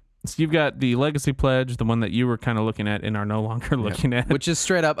 Anyway. So you've got the Legacy Pledge, the one that you were kind of looking at and are no longer looking at. Which is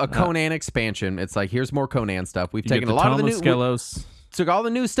straight up a Conan expansion. It's like, here's more Conan stuff. We've You taken get a lot of the Tome new... Skelos. Took all the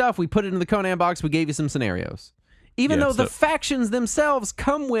new stuff, we put it in the Conan box, we gave you some scenarios. Even Yeah, though the so- factions themselves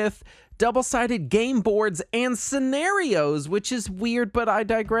come with double-sided game boards and scenarios, which is weird, but I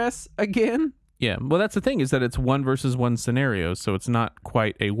digress again. Yeah, well, that's the thing, is that it's 1 versus 1 scenario, so it's not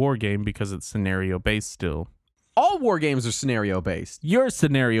quite a war game because it's scenario-based still. All war games are scenario-based. You're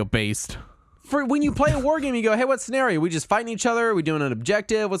scenario-based. For when you play a war game, you go, hey, what scenario? We just fighting each other? Are we doing an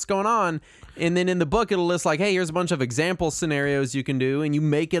objective? What's going on? And then in the book, it'll list like, hey, here's a bunch of example scenarios you can do, and you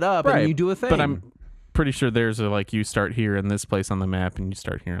make it up and you do a thing. But I'm pretty sure there's a, like, you start here in this place on the map, and you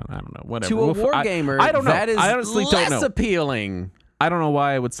start here, I don't know, whatever. To a war gamer, I don't know. that is I honestly less don't know. appealing. I don't know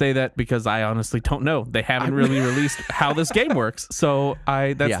why I would say that, because I honestly don't know. They haven't really released how this game works. So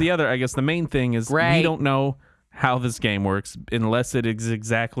that's the other, I guess the main thing is we don't know how this game works unless it is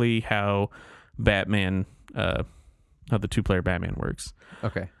exactly how Batman, how the 2-player Batman works.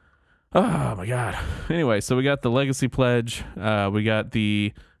 Okay. Oh my God. Anyway, so we got the Legacy Pledge. We got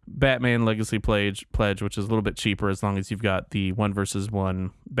the Batman Legacy Pledge, which is a little bit cheaper as long as you've got the 1 versus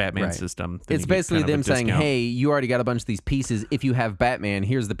 1 Batman system. Then It's you get basically kind of a them saying, discount. hey, you already got a bunch of these pieces. If you have Batman,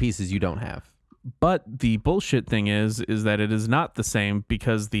 here's the pieces you don't have. But the bullshit thing is that it is not the same,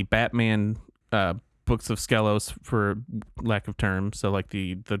 because the Batman books of Skelos, for lack of term, so like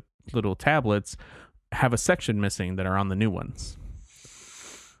the little tablets, have a section missing that are on the new ones.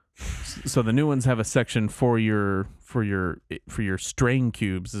 So the new ones have a section for your strain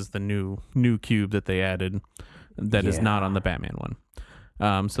cubes, is the new cube that they added that is not on the Batman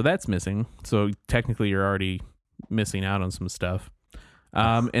one. So that's missing. So technically you're already missing out on some stuff.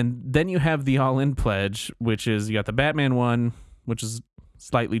 And then you have the all-in pledge, which is you got the Batman one, which is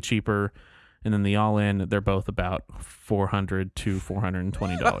slightly cheaper, and then the all-in, they're both about $400 to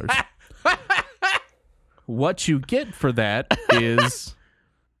 $420. What you get for that is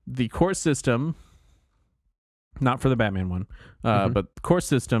the core system, not for the Batman one, but the core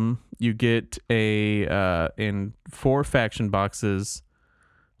system. You get in 4 faction boxes,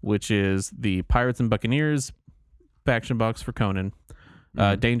 which is the Pirates and Buccaneers faction box for Conan,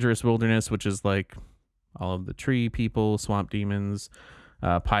 Dangerous Wilderness, which is like all of the tree people, swamp demons,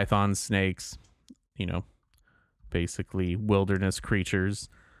 pythons, snakes, basically wilderness creatures.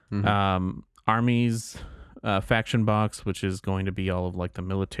 Armies faction box, which is going to be all of like the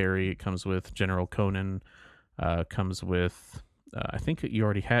military. It comes with General Conan, comes with I think you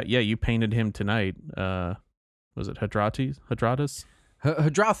already had, you painted him tonight. Was it Hadratus?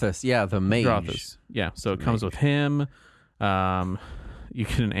 Hadrathus, yeah, the mage. Hadrathus. Yeah, so it comes with him. You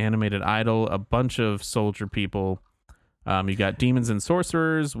get an animated idol, a bunch of soldier people. You got demons and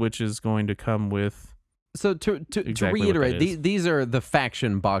sorcerers, which is going to come with. So to Exactly reiterate, these are the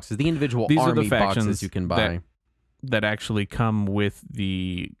faction boxes, the individual These are army the factions boxes you can buy. That actually come with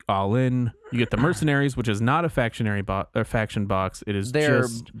the all-in. You get the mercenaries, which is not a faction box. It is They're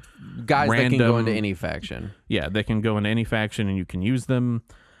just guys that can go random- into any faction. Yeah, they can go into any faction and you can use them.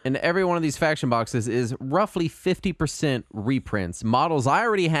 And every one of these faction boxes is roughly 50% reprints. Models I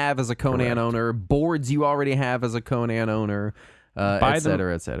already have as a Conan Correct. owner, boards you already have as a Conan owner, et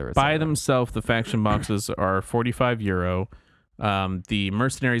cetera, et cetera. By themselves, the faction boxes are €45. The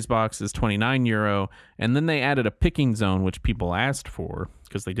mercenaries box is €29, and then they added a picking zone, which people asked for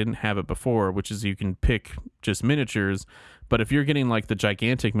because they didn't have it before, which is you can pick just miniatures. But if you're getting like the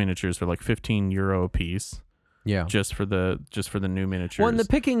gigantic miniatures for like €15 a piece, Yeah. just for the new miniatures. Well, and the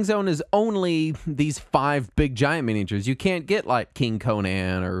picking zone is only these 5 big giant miniatures. You can't get like King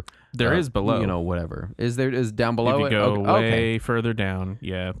Conan or There is below. Whatever. Is down below if you it? go Okay. way further down,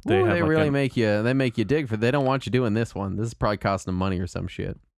 yeah, They have like really a, make you dig for. They don't want you doing this one. This is probably costing them money or some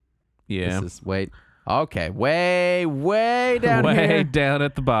shit. yeah, This is way down way here. down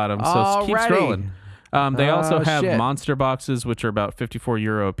at the bottom. So keep Alrighty. scrolling. They also have shit. monster boxes, which are about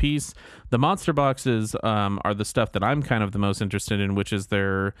 €54 a piece. The monster boxes are the stuff that I'm kind of the most interested in, which is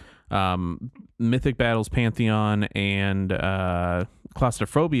their Mythic Battles Pantheon and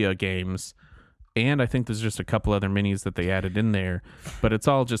Claustrophobia games. And I think there's just a couple other minis that they added in there, but it's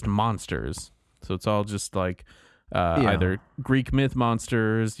all just monsters. So it's all just like either Greek myth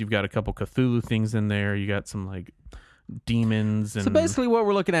monsters. You've got a couple Cthulhu things in there. You got some like demons. And So basically what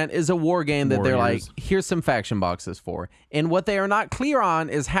we're looking at is a war game that they're like, warriors. here's some faction boxes for. And what they are not clear on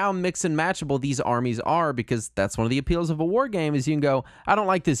is how mix and matchable these armies are, because that's one of the appeals of a war game is you can go, I don't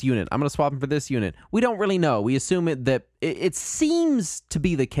like this unit. I'm going to swap them for this unit. We don't really know. We assume it seems to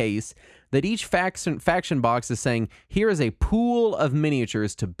be the case that each faction box is saying, here is a pool of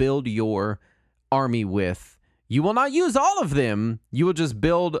miniatures to build your army with. You will not use all of them. You will just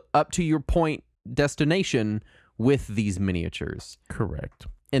build up to your point destination with these miniatures. Correct.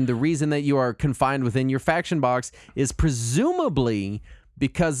 And the reason that you are confined within your faction box is presumably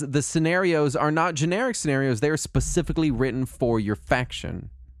because the scenarios are not generic scenarios. They are specifically written for your faction.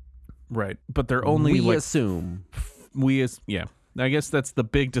 Right. But they're only We assume. Yeah. I guess that's the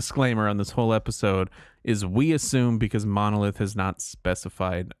big disclaimer on this whole episode is we assume because Monolith has not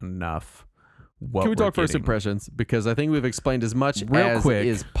specified enough what Can we talk getting. first impressions? Because I think we've explained as much Real as quick.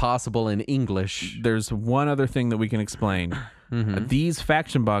 is possible in English. There's one other thing that we can explain. These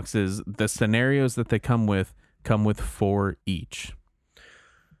faction boxes, the scenarios that they come with 4 each.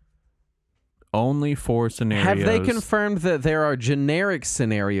 Only 4 scenarios. Have they confirmed that there are generic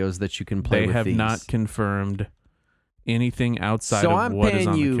scenarios that you can play They with have these? not confirmed anything outside So of I'm what is paying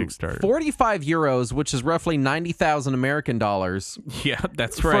on you the Kickstarter. 45 euros, which is roughly 90,000 American dollars. Yeah,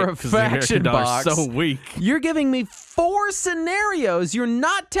 that's For right. a 'cause the American faction dollar's box. so weak. You're giving me 4 scenarios. You're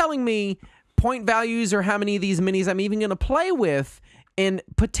not telling me point values or how many of these minis I'm even going to play with. And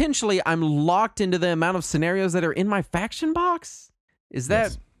potentially I'm locked into the amount of scenarios that are in my faction box. Is that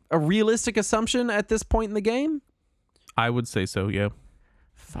Yes. a realistic assumption at this point in the game? I would say so, yeah.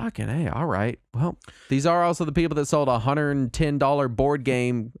 Fucking A, all right. Well, these are also the people that sold a $110 board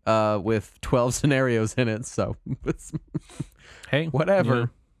game with 12 scenarios in it. So, Hey,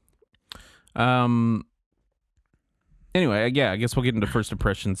 whatever. yeah. Anyway, yeah, I guess we'll get into first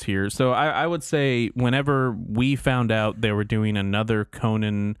impressions here. So I would say whenever we found out they were doing another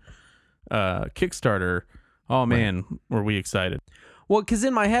Conan Kickstarter, oh man, were we excited. Well, because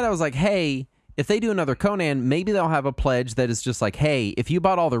in my head, I was like, hey, if they do another Conan, maybe they'll have a pledge that is just like, hey, if you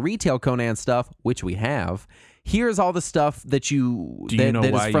bought all the retail Conan stuff, which we have, here's all the stuff that Do you know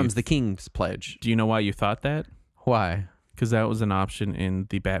that why is from you- the King's pledge. Do you know why you thought that? Why? Because that was an option in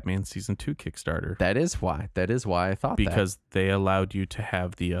the Batman Season 2 Kickstarter. That is why. That is why I thought Because they allowed you to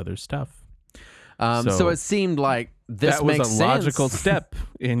have the other stuff. that. So so it seemed like this that was makes a sense. logical step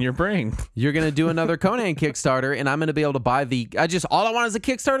in your brain. You're gonna do another Conan Kickstarter, and I'm gonna be able to buy all I want is the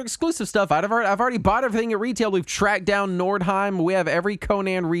Kickstarter exclusive stuff. I've already bought everything at retail. We've tracked down Nordheim. We have every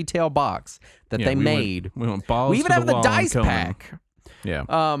Conan retail box that Yeah, they we made. We went balls We even to have the wall on dice Conan. pack. Yeah.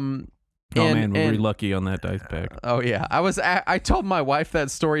 Oh Man, we're really lucky on that dice pack. Oh yeah, I told my wife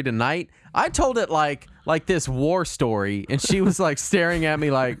that story tonight. I told it like this war story, and she was like staring at me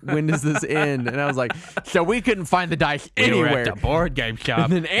like, "When does this end?" And I was like, "So we couldn't find the dice anywhere." board game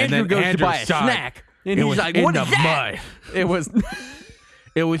shop. And then Andrew goes to buy a snack, and he's like, "What is that?" It was.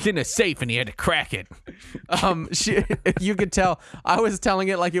 It was in a safe, and he had to crack it. You could tell I was telling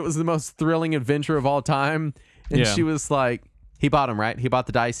it like it was the most thrilling adventure of all time, and Yeah. she was like, "He bought them, right? He bought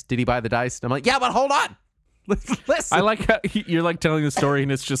the dice. Did he buy the dice?" And I'm like, "Yeah, but hold on, listen." I like how you're like telling the story,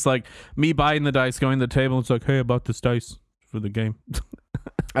 and it's just like me buying the dice, going to the table. It's like, hey, I bought this dice for the game.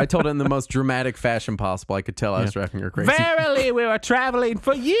 I told it in the most dramatic fashion possible. I could tell I was driving her crazy. Verily, we were traveling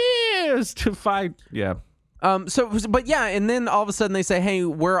for years to find. Yeah. But yeah, and then all of a sudden they say, "Hey,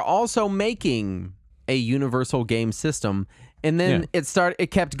 we're also making a universal game system." And then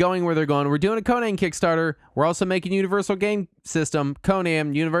it kept going where they're going. We're doing a Conan Kickstarter. We're also making universal game system,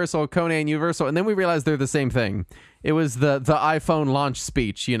 Conan, Universal, Conan, Universal. And then we realized they're the same thing. It was the iPhone launch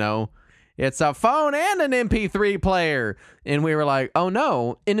speech, you know. It's a phone and an MP3 player. And we were like, oh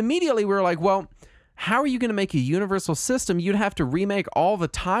no. And immediately we were like, well, how are you going to make a universal system? You'd have to remake all the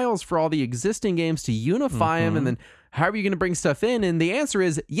tiles for all the existing games to unify them. And then how are you going to bring stuff in? And the answer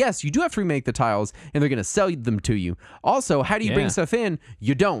is yes, you do have to remake the tiles, and they're going to sell them to you. Also, how do you bring stuff in?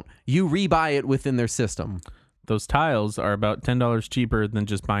 You don't. You rebuy it within their system. Those tiles are about $10 cheaper than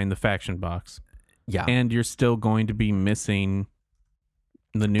just buying the faction box. Yeah. And you're still going to be missing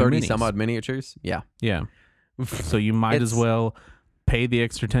the new 30 minis. some odd miniatures. Yeah. Yeah. So you might as well pay the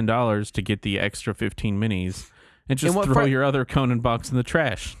extra $10 to get the extra 15 minis and just throw your other Conan box in the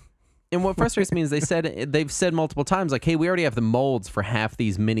trash. And what frustrates me is they've said multiple times, like, hey, we already have the molds for half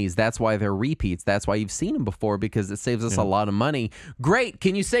these minis. That's why they're repeats. That's why you've seen them before, because it saves us a lot of money. Great.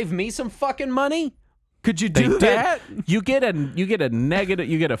 Can you save me some fucking money? Could you do that? You get a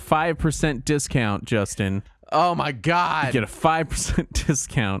 5% discount, Justin. Oh my God. You get a 5%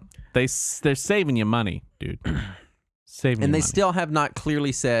 discount. They're saving you money, dude. Saving And you they money. still have not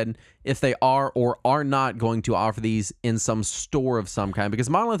clearly said if they are or are not going to offer these in some store of some kind, because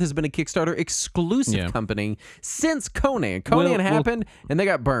Monolith has been a Kickstarter exclusive company since Conan. Conan happened and they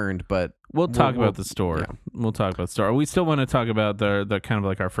got burned, but we'll talk about the store. Yeah. We'll talk about the store. We still want to talk about the kind of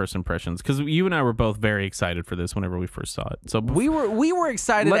like our first impressions, because you and I were both very excited for this whenever we first saw it. So we were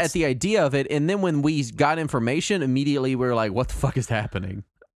excited at the idea of it, and then when we got information, immediately we were like, what the fuck is happening?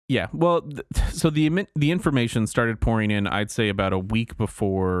 Yeah, well, so the information started pouring in, I'd say about a week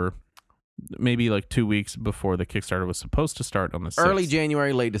before, maybe like 2 weeks before the Kickstarter was supposed to start on the 6th. Early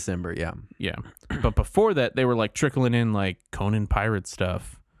January, late December, yeah. Yeah. But before that, they were like trickling in like Conan Pirate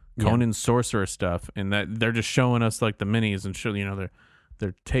stuff, Conan Sorcerer stuff, and that they're just showing us like the minis and show,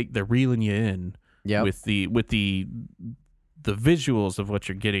 they're reeling you in with the visuals of what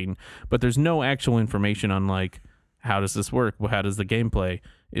you're getting, but there's no actual information on like, how does this work? Well, how does the game play?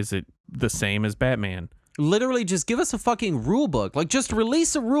 Is it the same as Batman? Literally, just give us a fucking rule book. Like, just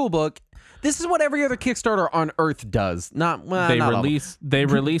release a rule book. This is what every other Kickstarter on Earth does. They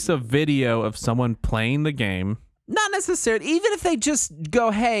release a video of someone playing the game. Not necessarily. Even if they just go,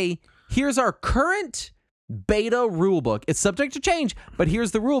 hey, here's our current beta rule book. It's subject to change, but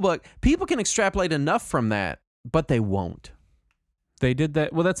here's the rule book. People can extrapolate enough from that, but they won't. They did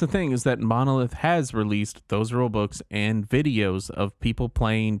that. Well, that's the thing, is that Monolith has released those rule books and videos of people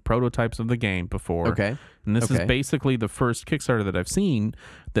playing prototypes of the game before. Okay. And this is basically the first Kickstarter that I've seen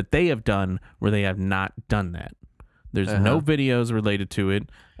that they have done where they have not done that. There's no videos related to it.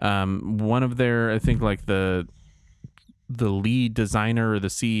 One of their, I think like the lead designer or the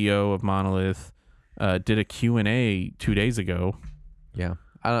CEO of Monolith did a Q&A 2 days ago. Yeah.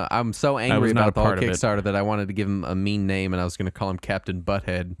 I'm so angry about the whole Kickstarter that I wanted to give him a mean name, and I was going to call him Captain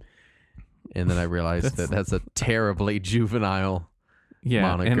Butthead. And then I realized that's a terribly juvenile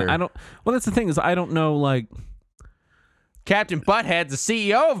moniker. And I don't. Well, that's the thing, is I don't know, like, Captain Butthead's the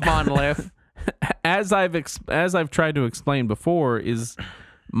CEO of Monolith. as I've tried to explain before, is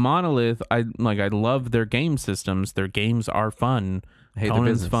Monolith. I love their game systems. Their games are fun.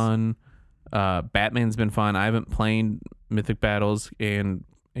 Conan's fun. Batman's been fun. I haven't played Mythic Battles and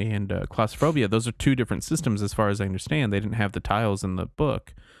Claustrophobia. Those are two different systems as far as I understand. They didn't have the tiles in the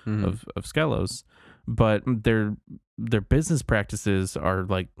book of Skelos, but their business practices are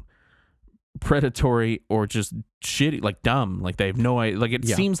like predatory or just shitty, like dumb. Like they have no idea. Like it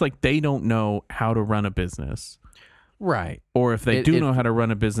seems like they don't know how to run a business, right? Or if they do know how to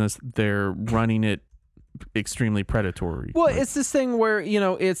run a business, they're running it extremely predatory. Well, it's this thing where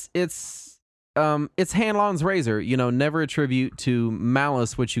it's Hanlon's razor. Never attribute to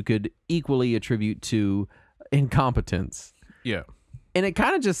malice what you could equally attribute to incompetence. Yeah. And it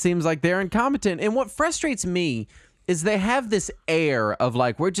kind of just seems like they're incompetent. And what frustrates me is they have this air of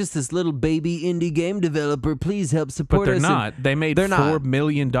like, we're just this little baby indie game developer. Please help support us. But they're not. They made $4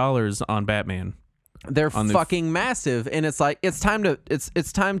 million on Batman. They're fucking massive. And it's like, it's time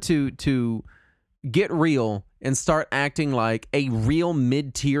to get real and start acting like a real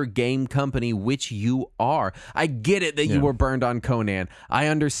mid-tier game company, which you are. I get it that you were burned on Conan. I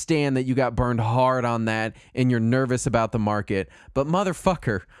understand that you got burned hard on that and you're nervous about the market. But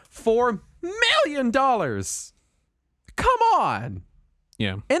motherfucker, $4 million. Come on.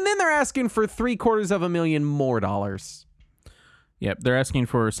 Yeah. And then they're asking for $750,000 more dollars. Yep, they're asking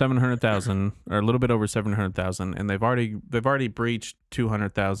for 700,000 or a little bit over 700,000, and they've already breached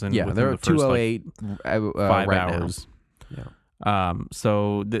 200,000. Yeah, they're at 208 5 right hours. Now. Yeah.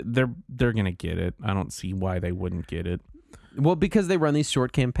 So they're gonna get it. I don't see why they wouldn't get it. Well, because they run these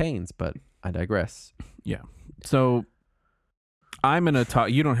short campaigns, but I digress. Yeah. So I'm gonna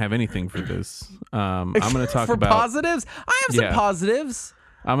talk. You don't have anything for this. I'm gonna talk for about positives. I have some positives.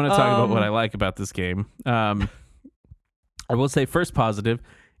 I'm gonna talk about what I like about this game. I will say first positive,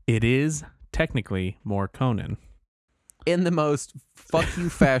 it is technically more Conan. In the most fuck you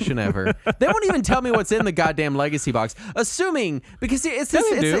fashion ever. They won't even tell me what's in the goddamn legacy box. Assuming, because it's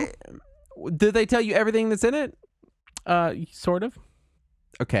do they tell you everything that's in it? Sort of.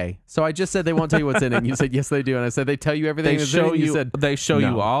 Okay. So I just said they won't tell you what's in it, and you said yes they do, and I said they tell you everything that's in it, and you said they show no.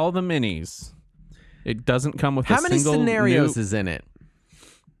 you all the minis. It doesn't come with how many scenarios is in it?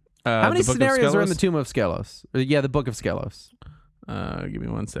 How many scenarios are in the Tomb of Skelos? Yeah, the Book of Skelos. Give me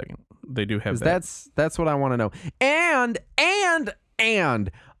 1 second. They do have that. That's what I want to know. And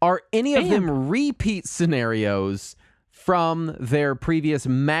are any of them repeat scenarios from their previous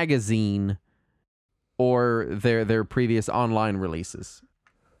magazine or their previous online releases?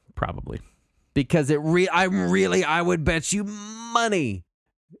 Probably. Because I would bet you money,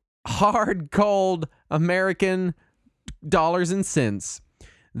 hard, cold American dollars and cents,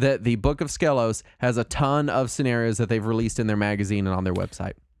 that the Book of Skelos has a ton of scenarios that they've released in their magazine and on their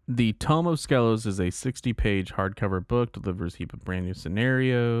website. The Tome of Skelos is a 60-page hardcover book, delivers a heap of brand new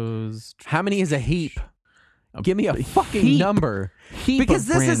scenarios. How many is a heap? Give me a fucking number. Because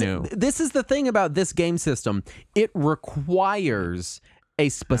this is the thing about this game system. It requires a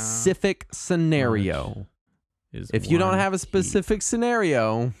specific scenario. If you don't have a specific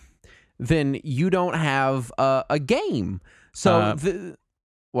scenario, then you don't have a game. So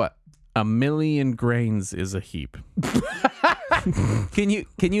What? 1,000,000 grains is a heap. Can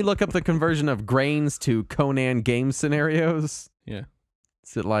you look up the conversion of grains to Conan game scenarios? Yeah.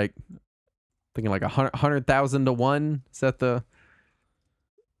 Is it like thinking like 100,000 to 1? Is that the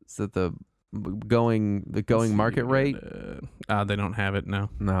going market rate? They don't have it now.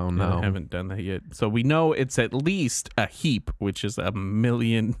 No. They haven't done that yet. So we know it's at least a heap, which is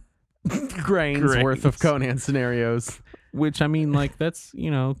 1,000,000 grains worth of Conan scenarios. Which, I mean, like, that's,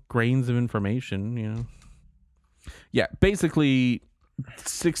 grains of information, Yeah, basically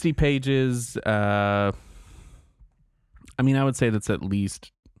 60 pages. I would say that's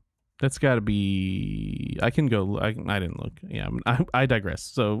got to be, I can go, I didn't look. Yeah, I digress.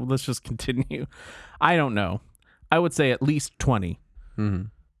 So let's just continue. I don't know. I would say at least 20. Mm-hmm.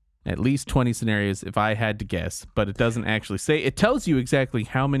 At least 20 scenarios if I had to guess, but it doesn't actually say. It tells you exactly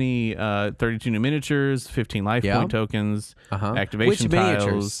how many 32 new miniatures, 15 life point tokens, activation Which tiles.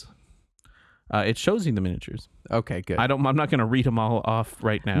 miniatures? It shows you the miniatures. Okay, good. I'm not going to read them all off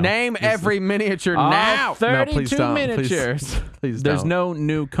right now. Name every miniature now. 32 no, please don't. miniatures. Please There's don't. no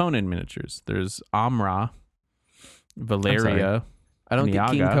new Conan miniatures. There's Amra, Valeria. I don't get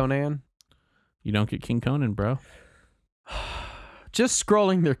King Niaga. Conan. You don't get King Conan, bro. Just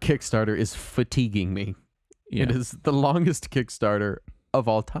scrolling their Kickstarter is fatiguing me. Yeah. It is the longest Kickstarter of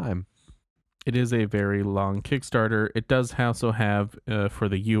all time. It is a very long Kickstarter. It does also have, for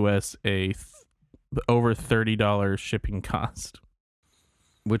the U.S., over $30 shipping cost.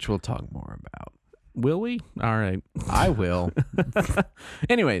 Which we'll talk more about. Will we? All right. I will.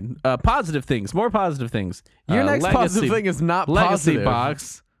 Anyway, positive things. More positive things. Your next Legacy- positive thing is not Legacy positive.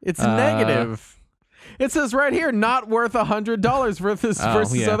 box. It's negative. It says right here, not worth $100 versus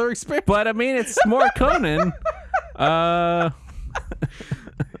other experience. But I mean, it's more Conan. I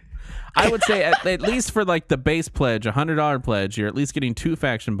would say at least for like the base pledge, $100 pledge, you're at least getting 2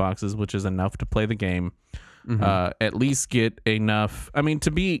 faction boxes, which is enough to play the game. Mm-hmm. At least get enough. I mean,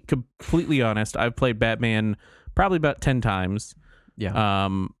 to be completely honest, I've played Batman probably about 10 times. Yeah.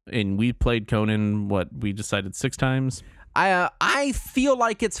 And we played Conan, we decided 6 times. I feel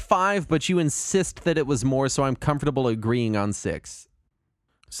like it's 5, but you insist that it was more, so I'm comfortable agreeing on 6.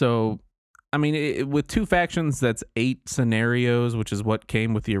 So, I mean, with 2 factions, that's 8 scenarios, which is what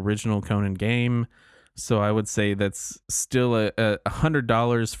came with the original Conan game. So I would say that's still a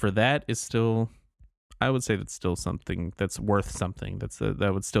 $100 for that is still, I would say that's still something that's worth something.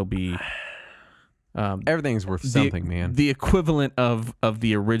 That would still be. Everything's worth something, man. The equivalent of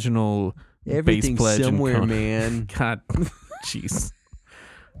the original base pledge somewhere, and man. God, jeez.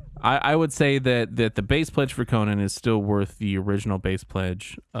 I would say that the base pledge for Conan is still worth the original base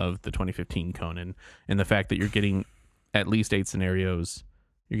pledge of the 2015 Conan, and the fact that you're getting at least 8 scenarios,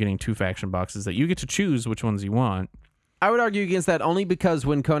 you're getting 2 faction boxes that you get to choose which ones you want. I would argue against that only because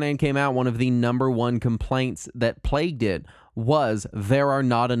when Conan came out, one of the number 1 complaints that plagued it was there are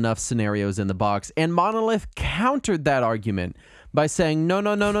not enough scenarios in the box, and Monolith countered that argument by saying, no,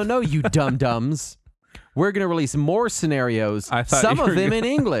 you dum-dums. We're going to release more scenarios, some of them in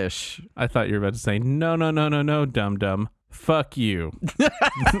English. I thought you were about to say, no, dum-dum. Fuck you.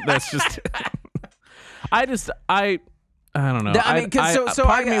 That's just... I don't know. I mean,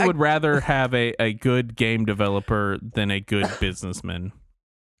 part of me would rather have a good game developer than a good businessman.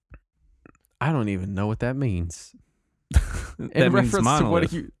 I don't even know what that means. That In means reference to what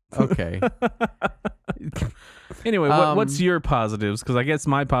Monolith. you... Okay. Anyway, what's your positives? Because I guess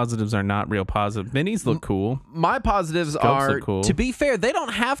my positives are not real positive. Minis look cool. My positives Scopes are, look cool. to be fair, they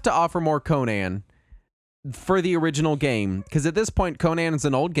don't have to offer more Conan for the original game, because at this point, Conan is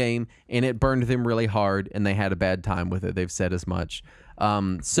an old game, and it burned them really hard, and they had a bad time with it. They've said as much.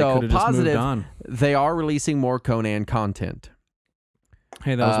 So could've just positive, moved on. they are releasing more Conan content.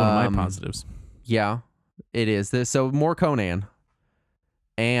 Hey, that was one of my positives. Yeah, it is. So more Conan.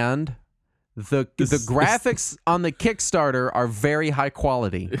 And the graphics on the Kickstarter are very high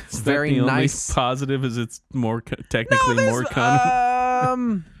quality. It's Is very that the nice. Only positive is it's more technically more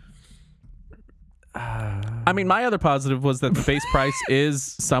Conan. I mean, my other positive was that the base price is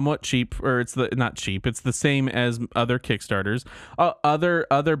somewhat cheap, or it's not cheap. It's the same as other Kickstarters.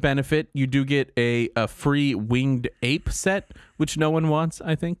 Other benefit, you do get a free winged ape set, which no one wants,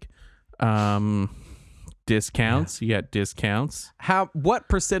 I think. Discounts. You got discounts. What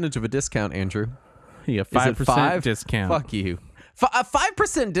percentage of a discount, Andrew? Yeah, 5% discount. Fuck you. A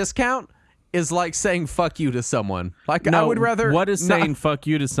 5% discount is like saying fuck you to someone. Like, No, I would rather. What is saying fuck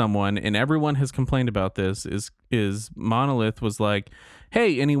you to someone, and everyone has complained about this, is Monolith was like,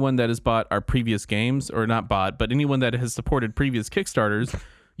 hey, anyone that has bought our previous games, or not bought, but anyone that has supported previous Kickstarters,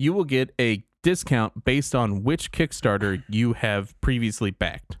 you will get a discount based on which Kickstarter you have previously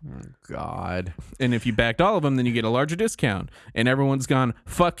backed. Oh, God. And if you backed all of them, then you get a larger discount. And everyone's gone,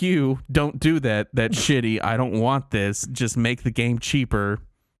 fuck you, don't do that. That's shitty. I don't want this. Just make the game cheaper.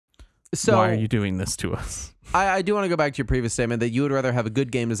 So why are you doing this to us? I do want to go back to your previous statement that you would rather have a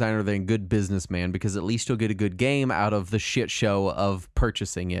good game designer than a good businessman, because at least you'll get a good game out of the shit show of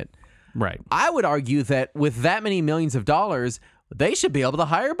purchasing it. Right. I would argue that with that many millions of dollars, they should be able to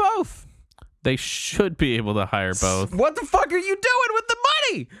hire both. They should be able to hire both. What the fuck are you doing with the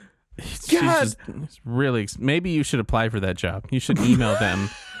money? It's really, maybe you should apply for that job. You should email them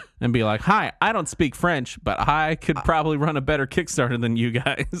and be like, hi, I don't speak French, but I could probably run a better Kickstarter than you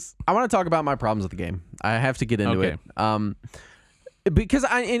guys. I want to talk about my problems with the game. I have to get into Okay. it. Because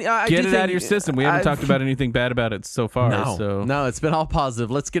I Get do it think, out of your system. We haven't talked about anything bad about it so far. No, it's been all positive.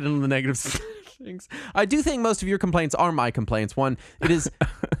 Let's get into the negative things. I do think most of your complaints are my complaints. One, it is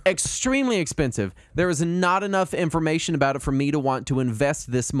extremely expensive. There is not enough information about it for me to want to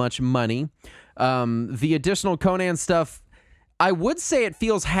invest this much money. The additional Conan stuff, I would say it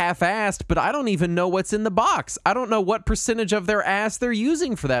feels half-assed, but I don't even know what's in the box. I don't know what percentage of their ass they're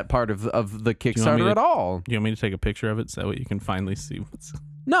using for that part of the Kickstarter at all. You want me to take a picture of it so that you can finally see what's...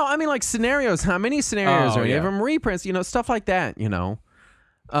 No, I mean like scenarios. How many scenarios are any of yeah. them reprints? Stuff like that,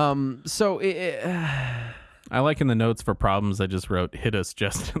 So I like in the notes for problems I just wrote, hit us,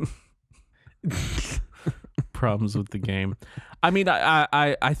 Justin. Problems with the game. I mean,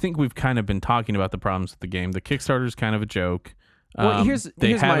 I think we've kind of been talking about the problems with the game. The Kickstarter's kind of a joke. Well, They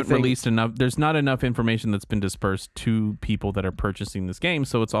here's my haven't thing. released enough. There's not enough information that's been dispersed to people that are purchasing this game.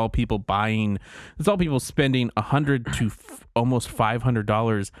 So it's all people buying. It's all people spending $100 to almost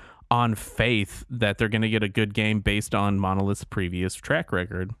 $500 on faith that they're going to get a good game based on Monolith's previous track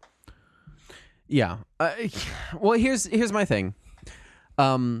record. Yeah. Well, here's my thing.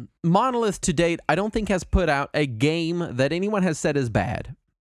 Monolith to date, I don't think has put out a game that anyone has said is bad.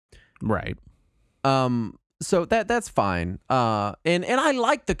 Right. So that's fine. And I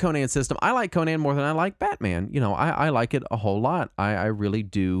like the Conan system. I like Conan more than I like Batman. I like it a whole lot. I really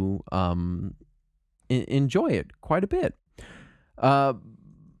do enjoy it quite a bit. But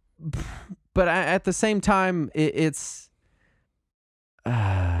at the same time, it's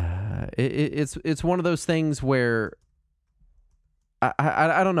one of those things where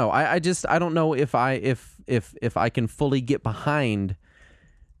I don't know. I don't know if I can fully get behind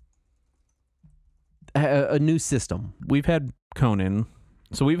a new system. We've had Conan,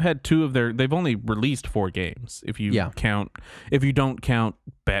 so we've had two of their. They've only released 4 games if you if you don't count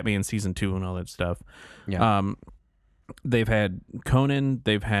Batman Season 2 and all that stuff. Yeah. They've had Conan.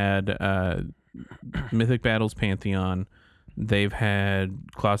 They've had Mythic Battles Pantheon. They've had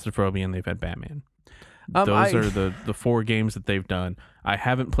Claustrophobia, and they've had Batman. Those are the 4 games that they've done. I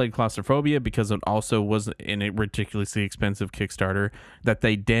haven't played Claustrophobia because it also was in a ridiculously expensive Kickstarter that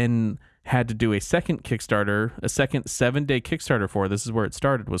they then had to do a second Kickstarter, a second 7-day Kickstarter for. This is where it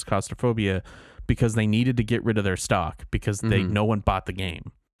started, was Claustrophobia, because they needed to get rid of their stock because no one bought the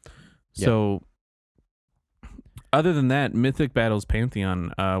game. Yep. So other than that, Mythic Battles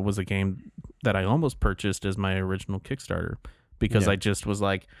Pantheon was a game that I almost purchased as my original Kickstarter because I just was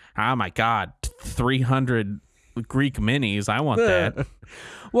like, oh my God, 300 Greek minis. I want that.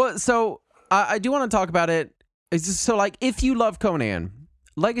 Well, so I do want to talk about it. It's just, so like, if you love Conan,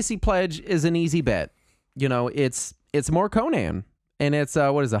 Legacy Pledge is an easy bet. It's more Conan, and it's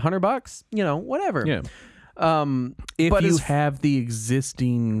what is it, $100? Whatever. Yeah. But you have the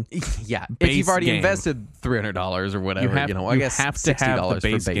existing, yeah, if base you've already game, invested $300 or whatever, I guess have to have the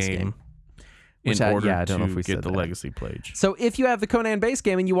base game in order I don't know if to we get said the that. Legacy Pledge. So if you have the Conan base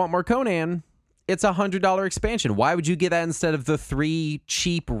game and you want more Conan, it's $100 expansion. Why would you get that instead of the 3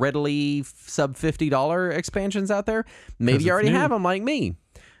 cheap, readily sub $50 expansions out there? Maybe you already have them like me.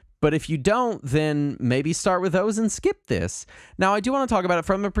 But if you don't, then maybe start with those and skip this. Now, I do want to talk about it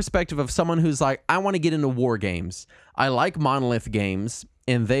from the perspective of someone who's like, I want to get into war games. I like Monolith games,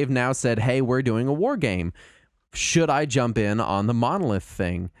 and they've now said, hey, we're doing a war game. Should I jump in on the Monolith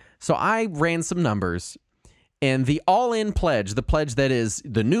thing? So I ran some numbers, and the all-in pledge, the pledge that is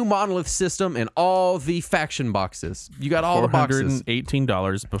the new Monolith system and all the faction boxes. You got all the boxes.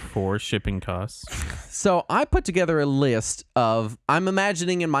 $418 before shipping costs. So I put together a list of, I'm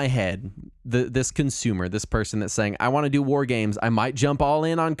imagining in my head, this consumer, this person that's saying, I want to do war games. I might jump all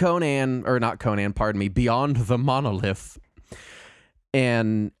in on Conan, or not Conan, pardon me, Beyond the Monolith,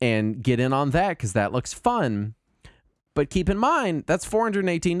 and get in on that because that looks fun. But keep in mind, that's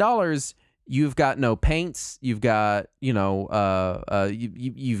 $418. You've got no paints. You've got,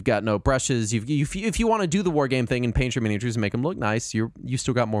 you've got no brushes. If you want to do the war game thing and paint your miniatures and make them look nice, you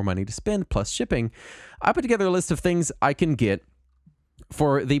still got more money to spend plus shipping. I put together a list of things I can get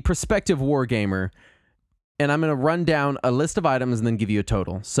for the prospective war gamer, and I'm going to run down a list of items and then give you a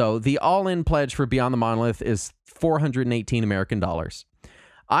total. So the all-in pledge for Beyond the Monolith is $418 American.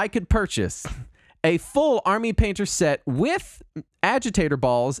 I could purchase a full Army Painter set with agitator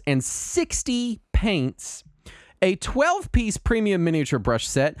balls and 60 paints, a 12-piece premium miniature brush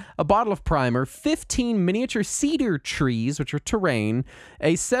set, a bottle of primer, 15 miniature cedar trees, which are terrain,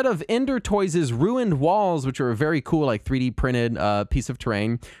 a set of Ender Toys' ruined walls, which are a very cool, like 3D printed piece of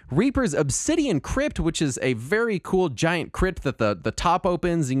terrain, Reaper's Obsidian Crypt, which is a very cool giant crypt that the top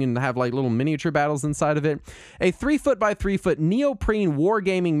opens and you can have like little miniature battles inside of it, a 3-foot by 3-foot neoprene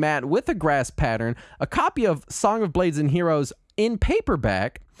wargaming mat with a grass pattern, a copy of Song of Blades and Heroes in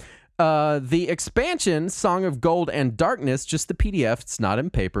paperback, the expansion, Song of Gold and Darkness, just the PDF, it's not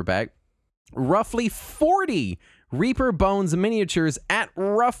in paperback. Roughly 40 Reaper Bones miniatures at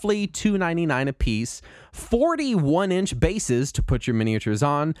roughly $2.99 a piece. 40 1-inch bases to put your miniatures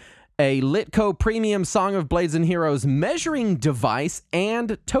on. A Litco Premium Song of Blades and Heroes measuring device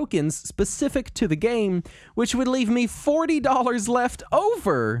and tokens specific to the game, which would leave me $40 left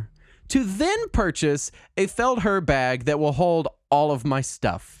over to then purchase a Feldherr bag that will hold all of my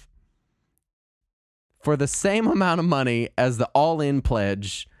stuff for the same amount of money as the all-in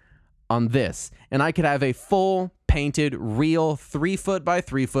pledge on this. And I could have a full painted, real 3-foot by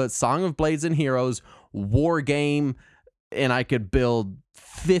 3-foot Song of Blades and Heroes war game, and I could build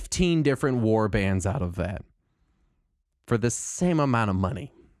 15 different war bands out of that for the same amount of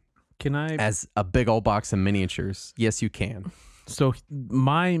money. Can I? As a big old box of miniatures. Yes, you can. So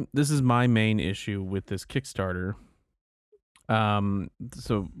this is my main issue with this Kickstarter.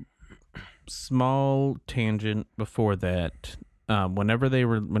 So small tangent before that. Whenever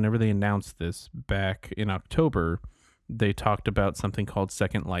they announced this back in October, they talked about something called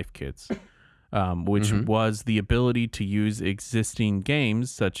Second Life kits, which was the ability to use existing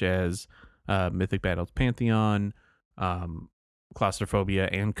games such as Mythic Battles Pantheon, Claustrophobia,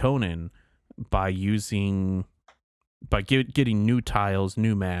 and Conan by getting new tiles,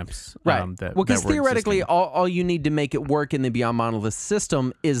 new maps. Right. Well, because theoretically, all you need to make it work in the Beyond Monolith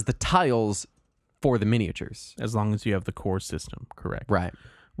system is the tiles for the miniatures. As long as you have the core system, correct? Right.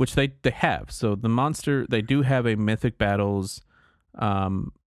 Which they have. So they do have a Mythic Battles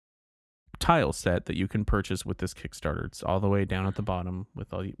tile set that you can purchase with this Kickstarter. It's all the way down at the bottom with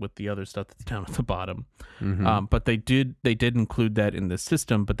the other stuff that's down at the bottom. But they did include that in the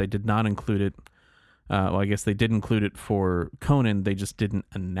system, but they did not include it. I guess they did include it for Conan. They just didn't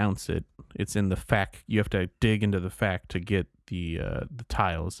announce it. It's in the FAQ. You have to dig into the FAQ to get the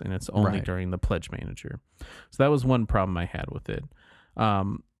tiles, and it's only during the Pledge Manager. So that was one problem I had with it.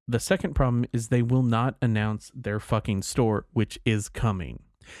 The second problem is they will not announce their fucking store, which is coming.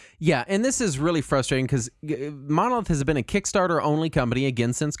 Yeah, and this is really frustrating because Monolith has been a Kickstarter-only company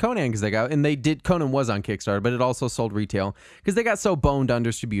again since Conan, Conan was on Kickstarter, but it also sold retail because they got so boned on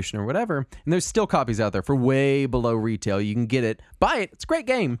distribution or whatever, and there's still copies out there for way below retail. You can get it, buy it, it's a great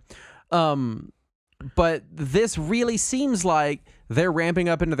game. But this really seems like they're ramping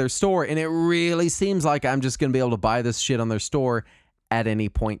up into their store, and it really seems like I'm just going to be able to buy this shit on their store at any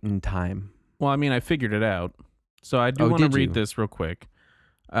point in time. Well, I mean, I figured it out, so I do want to read this real quick.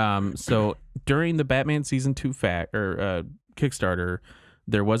 So during the Batman Season 2 Kickstarter,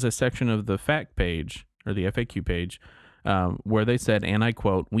 there was a section of the fact page, or the FAQ page, where they said, and I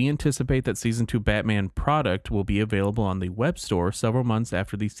quote, "We anticipate that Season 2 Batman product will be available on the web store several months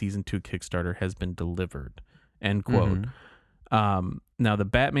after the Season 2 Kickstarter has been delivered." End quote. Now, the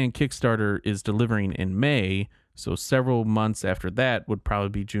Batman Kickstarter is delivering in May, so several months after that would probably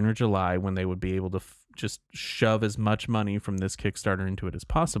be June or July when they would be able to just shove as much money from this Kickstarter into it as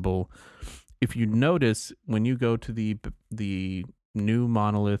possible. If you notice, when you go to the new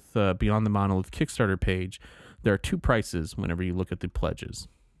Monolith, Beyond the Monolith Kickstarter page, there are two prices whenever you look at the pledges.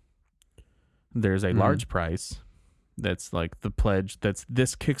 There's a large price that's like the pledge, that's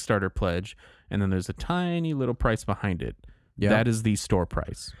this Kickstarter pledge, and then there's a tiny little price behind it. Yep. That is the store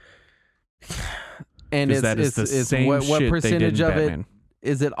price. And what percentage of it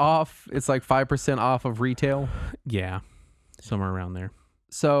is it off? It's like 5% off of retail? Yeah, somewhere around there.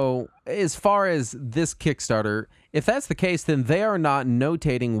 So as far as this Kickstarter, if that's the case, then they are not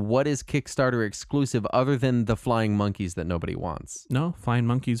notating what is Kickstarter exclusive other than the flying monkeys that nobody wants. No, flying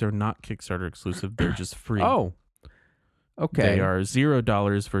monkeys are not Kickstarter exclusive. They're just free. Oh, Okay. They are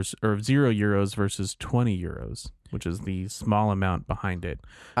 $0 versus or €0 versus €20, which is the small amount behind it.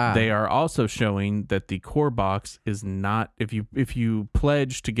 They are also showing that the core box is not if you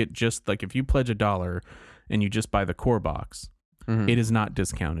pledge to get just like if you pledge $1 and you just buy the core box, it is not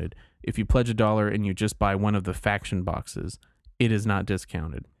discounted. If you pledge $1 and you just buy one of the faction boxes, it is not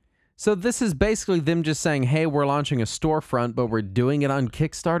discounted. So this is basically them just saying, hey, we're launching a storefront, but we're doing it on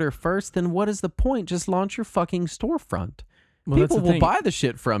Kickstarter first. Then what is the point? Just launch your fucking storefront. Well, People will buy the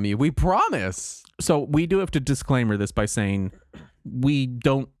shit from you. We promise. So we do have to disclaimer this by saying we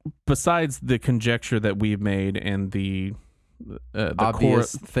don't, besides the conjecture that we've made and the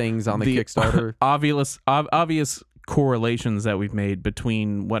obvious things on the Kickstarter. obvious correlations that we've made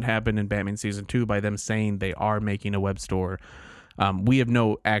between what happened in Batman Season 2 by them saying they are making a web store. We have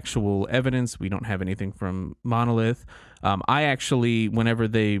no actual evidence. We don't have anything from Monolith. I actually,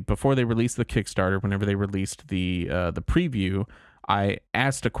 before they released the Kickstarter, whenever they released the preview, I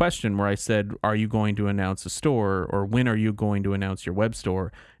asked a question where I said, "Are you going to announce a store, or when are you going to announce your web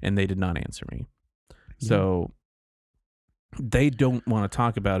store?" And they did not answer me. So they don't want to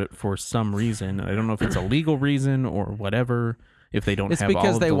talk about it for some reason. I don't know if it's a legal reason or whatever. If they don't, it's have because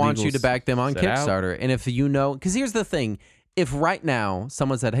all of they the want you legals to back them on set out. Kickstarter. And if you know, because here's the thing. If right now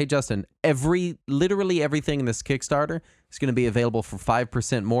someone said, hey, Justin, literally everything in this Kickstarter is going to be available for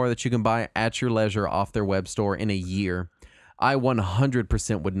 5% more that you can buy at your leisure off their web store in a year, I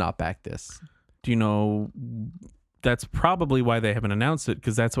 100% would not back this. Do you know, that's probably why they haven't announced it,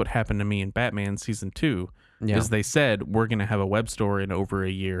 because that's what happened to me in Batman Season 2, is they said, we're going to have a web store in over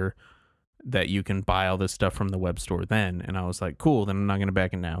a year that you can buy all this stuff from the web store then. And I was like, cool, then I'm not going to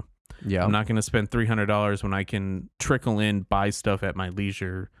back it now. Yeah, I'm not going to spend $300 when I can trickle in, buy stuff at my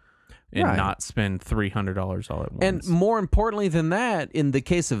leisure, and not spend $300 all at once. And more importantly than that, in the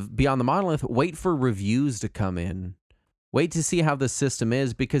case of Beyond the Monolith, wait for reviews to come in. Wait to see how the system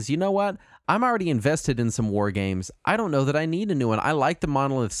is, because you know what? I'm already invested in some war games. I don't know that I need a new one. I like the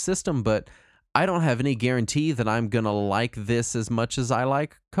Monolith system, but I don't have any guarantee that I'm going to like this as much as I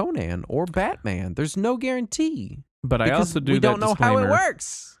like Conan or Batman. There's no guarantee. But I also do we that don't know how it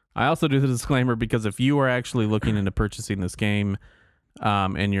works. I also do the disclaimer because if you are actually looking into purchasing this game,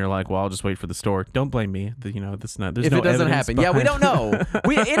 and you're like, well, I'll just wait for the store. Don't blame me. There's if no it doesn't happen. Yeah, we behind- don't know.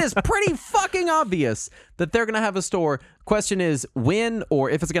 It is pretty fucking obvious that they're going to have a store. Question is when or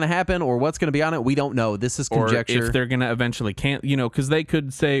if it's going to happen or what's going to be on it. We don't know. This is conjecture. Or if they're going to eventually because they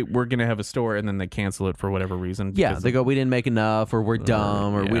could say we're going to have a store and then they cancel it for whatever reason. Yeah, they go, we didn't make enough, or we're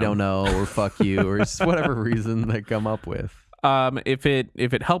dumb, or we don't know, or fuck you, or just whatever reason they come up with. If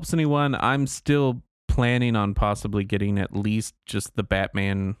it helps anyone, I'm still planning on possibly getting at least just the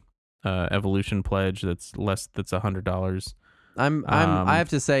Batman Evolution pledge. That's $100. I have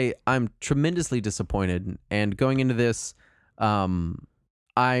to say I'm tremendously disappointed, and going into this, I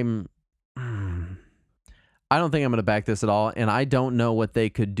don't think I'm going to back this at all, and I don't know what they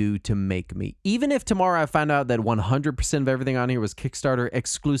could do to make me. Even if tomorrow I find out that 100% of everything on here was Kickstarter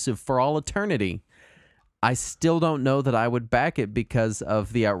exclusive for all eternity, I still don't know that I would back it because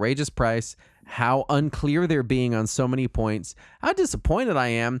of the outrageous price, how unclear they're being on so many points, how disappointed I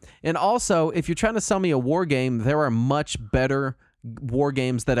am. And also, if you're trying to sell me a war game, there are much better war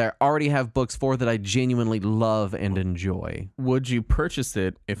games that I already have books for that I genuinely love and enjoy. Would you purchase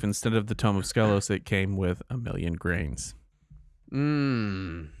it if instead of the Tome of Skelos, it came with 1,000,000 grains?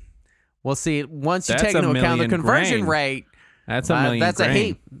 Well, see, once you That's take into account the 1,000,000 conversion grain. rate, That's 1,000,000 that's grain. a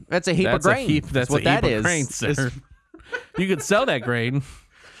heap. That's a heap of grain. That's what a that heap is. of grain, sir. You could sell that grain.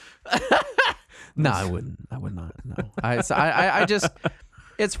 No, I wouldn't. I would not. No. I just,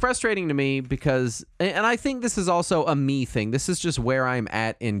 it's frustrating to me because, and I think this is also a me thing. This is just where I'm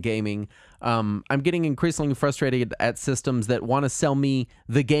at in gaming. I'm getting increasingly frustrated at systems that want to sell me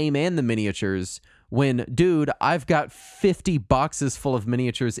the game and the miniatures when, dude, I've got 50 boxes full of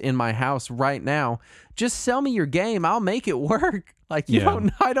miniatures in my house right now. Just sell me your game. I'll make it work. Like,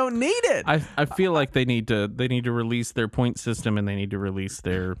 I don't need it. I feel like they need to release their point system and they need to release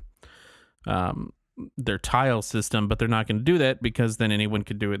their tile system, but they're not going to do that because then anyone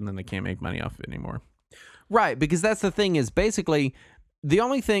could do it and then they can't make money off it anymore. Right, because that's the thing is basically the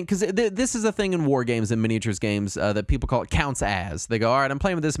only thing, because this is a thing in war games and miniatures games that people call it counts as. They go, all right, I'm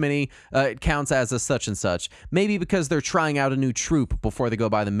playing with this mini. It counts as a such and such. Maybe because they're trying out a new troop before they go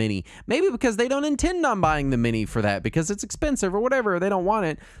buy the mini. Maybe because they don't intend on buying the mini for that because it's expensive or whatever. They don't want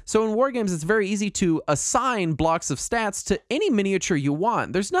it. So in war games, it's very easy to assign blocks of stats to any miniature you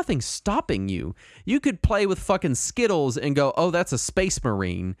want. There's nothing stopping you. You could play with fucking Skittles and go, oh, that's a Space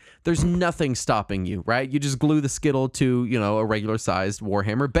Marine. There's nothing stopping you, right? You just glue the Skittle to, a regular size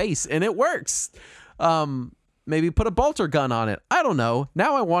Warhammer base and it works. maybe put a bolter gun on it. I don't know.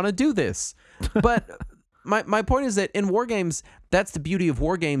 Now I want to do this. But my point is that in war games, that's the beauty of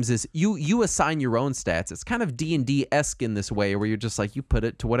war games is you assign your own stats. It's kind of D&D-esque in this way where you're just like, you put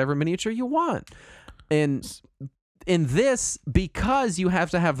it to whatever miniature you want. And in this, because you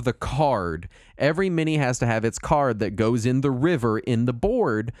have to have the card, every mini has to have its card that goes in the river in the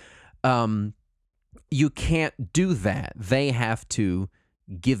board. You can't do that. They have to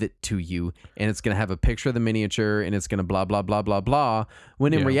give it to you, and it's going to have a picture of the miniature, and it's going to blah, blah, blah, blah, blah.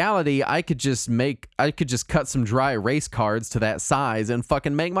 When in reality, I could just cut some dry erase cards to that size and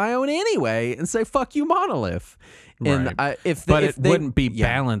fucking make my own anyway and say, fuck you, Monolith. Right. And it wouldn't be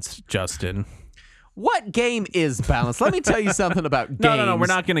balanced, Justin. What game is balanced? Let me tell you something about games. No, we're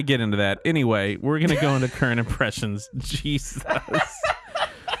not going to get into that. Anyway, we're going to go into current impressions. Jesus.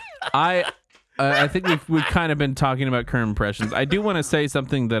 I think we've kind of been talking about current impressions. I do want to say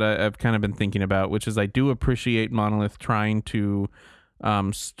something that I've kind of been thinking about, which is I do appreciate Monolith trying to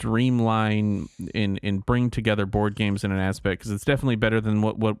streamline and bring together board games in an aspect, because it's definitely better than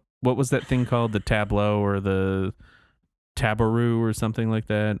what was that thing called, the Tableau or the Tabaroo or something like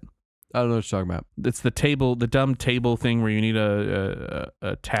that. I don't know what you're talking about. It's the dumb table thing where you need a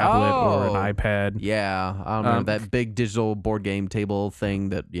tablet or an iPad. Yeah, I don't know, that big digital board game table thing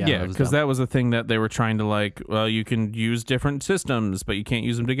that, yeah, because that was a thing that they were trying to like, well, you can use different systems, but you can't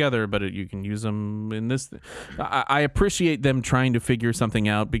use them together, but you can use them in this. I appreciate them trying to figure something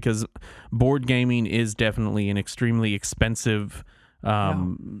out, because board gaming is definitely an extremely expensive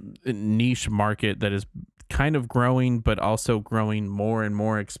niche market that is kind of growing, but also growing more and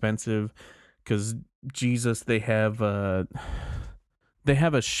more expensive, because Jesus, they have a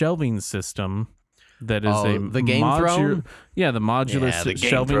shelving system that is the game throne. Yeah, the modular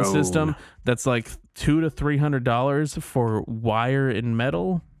shelving system that's like $200 to $300 for wire and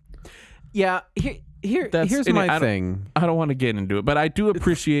metal. Yeah, here's my thing. I don't want to get into it, but I do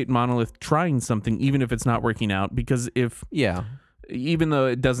appreciate Monolith trying something, even if it's not working out, because even though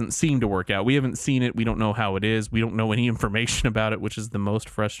it doesn't seem to work out, we haven't seen it. We don't know how it is. We don't know any information about it, which is the most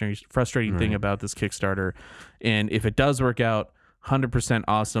frustrating thing about this Kickstarter. And if it does work out, 100%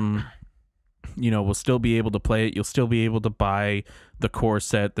 awesome. We'll still be able to play it. You'll still be able to buy the core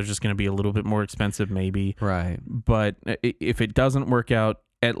set. They're just going to be a little bit more expensive, maybe. Right. But if it doesn't work out,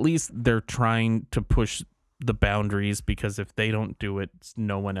 at least they're trying to push the boundaries, because if they don't do it,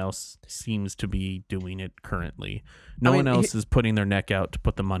 no one else seems to be doing it currently. No one else is putting their neck out to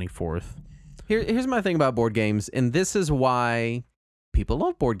put the money forth. Here's my thing about board games, and this is why people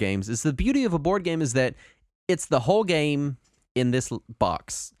love board games, is the beauty of a board game is that it's the whole game in this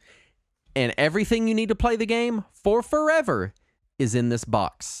box, and everything you need to play the game for forever is in this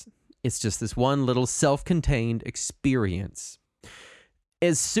box. It's just this one little self-contained experience.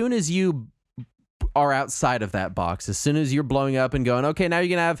 As soon as you are outside of that box, as soon as you're blowing up and going, okay, now you're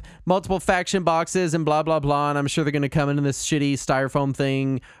gonna have multiple faction boxes and blah blah blah, and I'm sure they're gonna come in this shitty styrofoam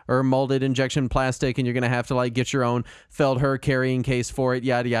thing or molded injection plastic, and you're gonna have to like get your own Feldherr carrying case for it,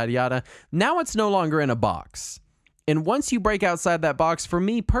 yada yada yada. Now it's no longer in a box, and once you break outside that box, for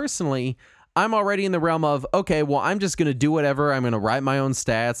me personally, I'm already in the realm of, okay, well, I'm just going to do whatever. I'm going to write my own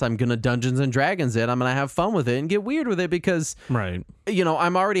stats. I'm going to Dungeons and Dragons it. I'm going to have fun with it and get weird with it, because, I'm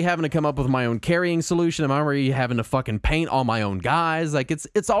already having to come up with my own carrying solution. I'm already having to fucking paint all my own guys. Like,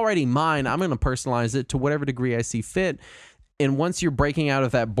 it's already mine. I'm going to personalize it to whatever degree I see fit. And once you're breaking out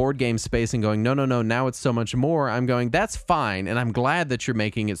of that board game space and going, no, now it's so much more, I'm going, that's fine. And I'm glad that you're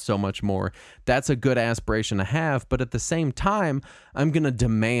making it so much more. That's a good aspiration to have. But at the same time, I'm going to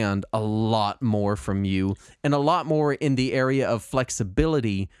demand a lot more from you, and a lot more in the area of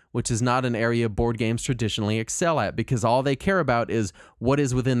flexibility, which is not an area board games traditionally excel at, because all they care about is what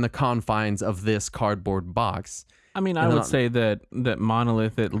is within the confines of this cardboard box. I mean, I would say that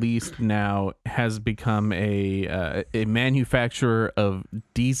Monolith at least now has become a manufacturer of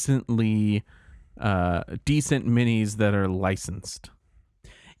decent minis that are licensed.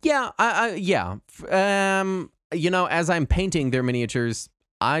 Yeah, as I'm painting their miniatures,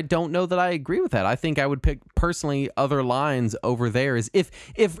 I don't know that I agree with that. I think I would pick personally other lines over theirs.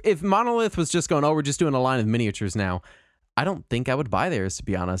 If Monolith was just going, oh, we're just doing a line of miniatures now, I don't think I would buy theirs, to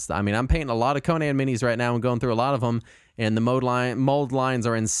be honest. I mean, I'm painting a lot of Conan minis right now and going through a lot of them, and the mold lines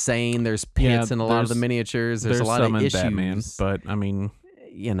are insane. There's pits in a lot of the miniatures. There's a lot of issues. Batman, but I mean,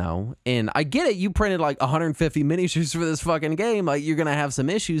 and I get it. You printed like 150 miniatures for this fucking game. Like, you're gonna have some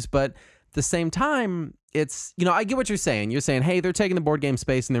issues, but at the same time, it's, I get what you're saying. You're saying, hey, they're taking the board game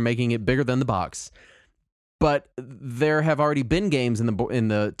space and they're making it bigger than the box. But there have already been games in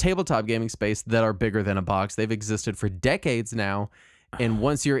the tabletop gaming space that are bigger than a box. They've existed for decades now, and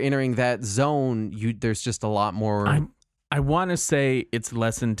once you're entering that zone, there's just a lot more. I want to say it's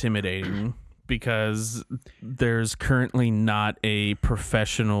less intimidating because there's currently not a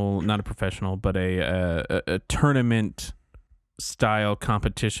tournament style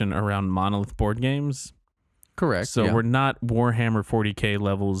competition around Monolith board games. Correct. So we're not Warhammer 40K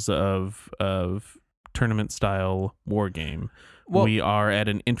levels of tournament style war game. Well, we are at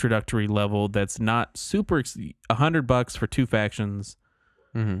an introductory level that's not super. $100 for 2 factions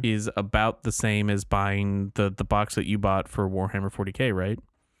is about the same as buying the box that you bought for Warhammer 40K, right?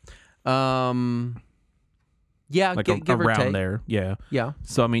 Yeah, like give or around take. there. Yeah. Yeah.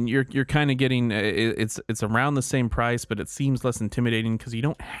 So I mean, you're kind of getting it's around the same price, but it seems less intimidating because you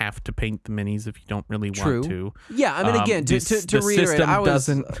don't have to paint the minis if you don't really want to. Yeah, I mean, again, to reiterate, system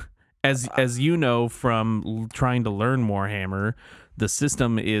doesn't. As you know from trying to learn Warhammer, the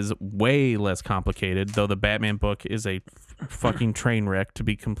system is way less complicated. Though the Batman book is a fucking train wreck, to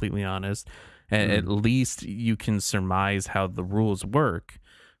be completely honest. And at least you can surmise how the rules work.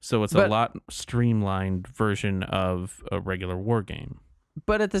 So it's a lot streamlined version of a regular war game.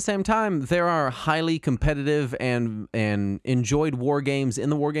 But at the same time, there are highly competitive and enjoyed war games in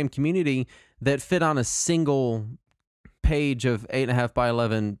the war game community that fit on a single page of 8.5 by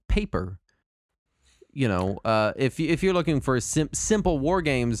 11 paper. You know, if you're looking for simple war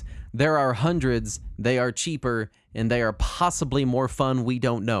games, there are hundreds. They are cheaper and they are possibly more fun. We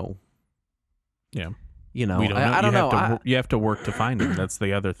don't know. Yeah. You know, we don't know. I don't know. You have to work to find them. That's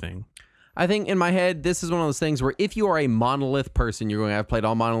the other thing. I think in my head, this is one of those things where if you are a Monolith person, you're going, I've played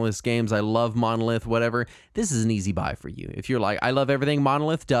all Monolith games, I love Monolith, whatever. This is an easy buy for you. If you're like, I love everything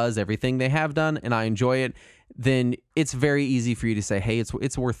Monolith does, everything they have done, and I enjoy it, then it's very easy for you to say, hey,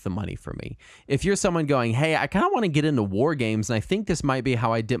 it's worth the money for me. If you're someone going, hey, I kind of want to get into war games, and I think this might be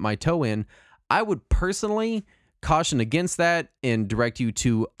how I dip my toe in, I would personally caution against that and direct you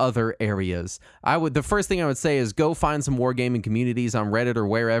to other areas. The first thing I would say is go find some wargaming communities on Reddit or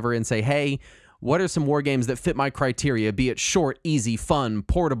wherever and say, hey, what are some war games that fit my criteria, be it short, easy, fun,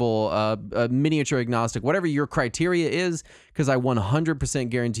 portable, miniature agnostic, whatever your criteria is, because I 100%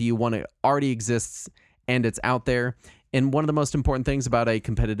 guarantee you one already exists and it's out there. And one of the most important things about a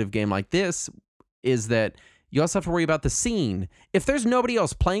competitive game like this is that you also have to worry about the scene. If there's nobody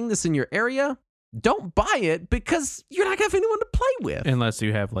else playing this in your area, don't buy it because you're not going to have anyone to play with. Unless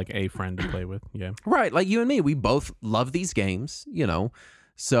you have like a friend to play with. Yeah. Right. Like you and me, we both love these games, you know,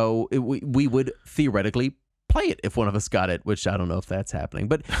 so we would theoretically play it if one of us got it, which I don't know if that's happening.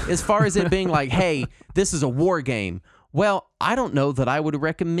 But as far as it being like, hey, this is a war game. Well, I don't know that I would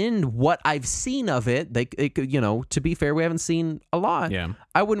recommend what I've seen of it. You know, to be fair, we haven't seen a lot. Yeah.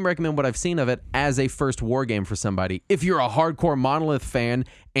 I wouldn't recommend what I've seen of it as a first war game for somebody. If you're a hardcore Monolith fan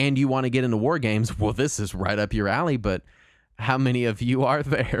and you want to get into war games, well, this is right up your alley. But how many of you are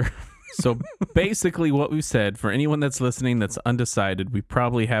there? So basically what we said, for anyone that's listening that's undecided, we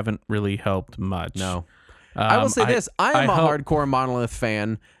probably haven't really helped much. No. I will say this. I am a hardcore Monolith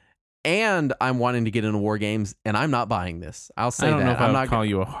fan. And I'm wanting to get into war games, and I'm not buying this. I'll say that. I don't know if I'm I not would call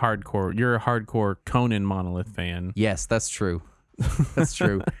you a hardcore. You're a hardcore Conan Monolith fan. Yes, that's true. That's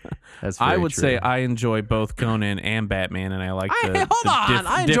true. That's very I would true. say I enjoy both Conan and Batman, and I like I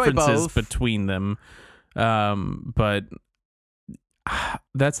enjoy differences both. between them. But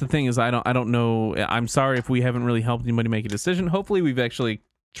that's the thing is I don't know. I'm sorry if we haven't really helped anybody make a decision. Hopefully, we've actually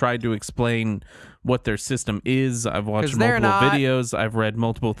tried to explain what their system is. I've watched multiple videos. I've read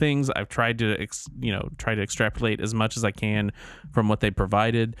multiple things. I've tried to extrapolate as much as I can from what they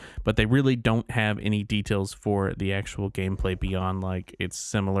provided, but they really don't have any details for the actual gameplay beyond like it's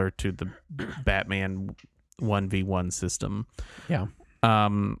similar to the Batman 1v1 system. Yeah.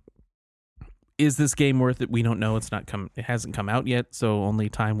 Is this game worth it? We don't know. It hasn't come out yet, so only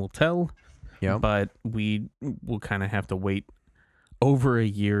time will tell. Yeah. But we will kind of have to wait over a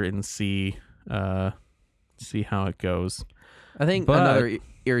year and see how it goes. I think another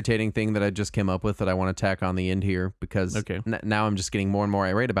irritating thing that I just came up with that I want to tack on the end here, because now I'm just getting more and more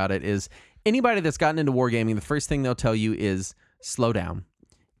irate about it, is anybody that's gotten into wargaming, the first thing they'll tell you is slow down.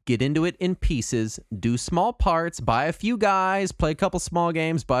 Get into it in pieces, do small parts, buy a few guys, play a couple small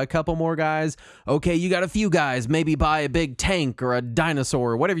games, buy a couple more guys. Okay, you got a few guys, maybe buy a big tank or a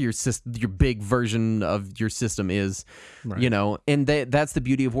dinosaur or whatever your big version of your system is, right. You know. And that's the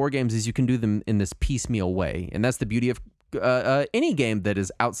beauty of war games, is you can do them in this piecemeal way. And that's the beauty of any game that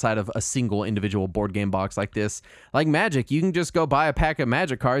is outside of a single individual board game box like this. Like Magic, you can just go buy a pack of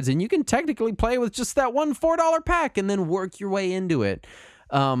Magic cards and you can technically play with just that one $4 pack and then work your way into it.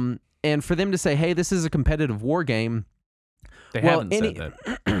 And for them to say, hey, this is a competitive war game. They haven't said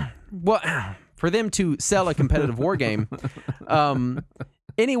that. Well, for them to sell a competitive war game,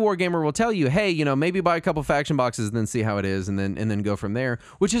 any wargamer will tell you, hey, you know, maybe buy a couple faction boxes and then see how it is, and then go from there,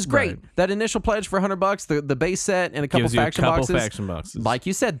 which is great. Right. That initial pledge for $100, the base set and a couple Gives you faction a couple boxes. faction boxes. Like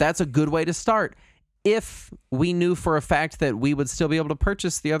you said, that's a good way to start. If we knew for a fact that we would still be able to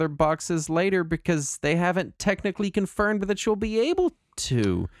purchase the other boxes later because they haven't technically confirmed that you'll be able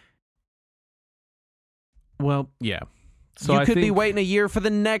to. Well, yeah. So you I could be think- waiting a year for the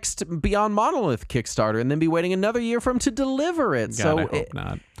next Beyond Monolith Kickstarter, and then be waiting another year for them to deliver it. God, So I hope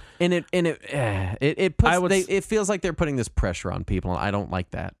not. And it puts it feels like they're putting this pressure on people, and I don't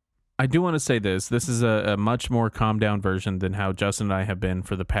like that. I do want to say this. This is a much more calmed down version than how Justin and I have been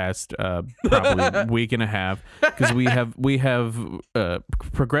for the past probably week and a half, because we have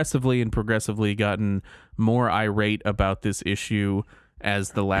progressively gotten more irate about this issue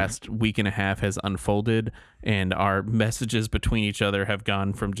as the last week and a half has unfolded, and our messages between each other have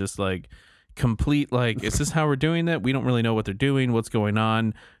gone from just like complete like, is this how we're doing that? We don't really know what they're doing, what's going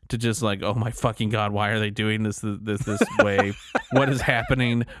on, to just like, oh my fucking God, why are they doing this way? What is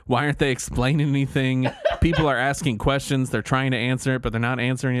happening? Why aren't they explaining anything? People are asking questions, they're trying to answer it, but they're not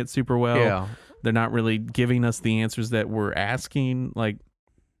answering it super well. Yeah. They're not really giving us the answers that we're asking. Like,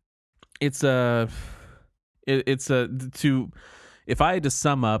 if I had to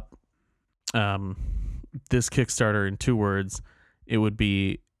sum up this Kickstarter in 2 words, it would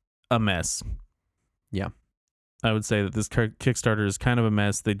be a mess. Yeah. I would say that this Kickstarter is kind of a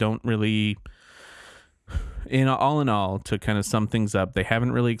mess. They don't really, in all, to kind of sum things up, they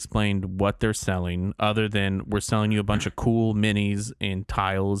haven't really explained what they're selling, other than we're selling you a bunch of cool minis and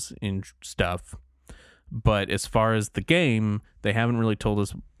tiles and stuff. But as far as the game, they haven't really told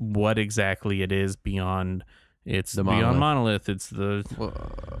us what exactly it is beyond. It's The Beyond Monolith. Monolith. It's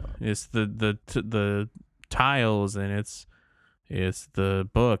the tiles, and it's the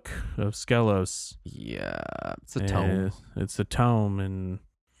book of Skelos. Yeah, it's a tome. It's a tome, and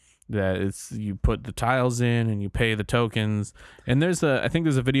that it's, you put the tiles in and you pay the tokens. And I think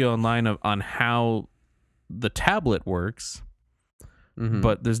there's a video online on how the tablet works,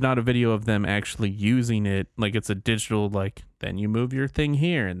 but there's not a video of them actually using it. Like, it's a digital, like, then you move your thing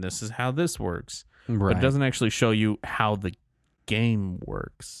here, and this is how this works. Right. But it doesn't actually show you how the game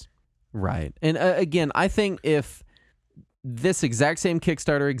works. Right. And again, I think if this exact same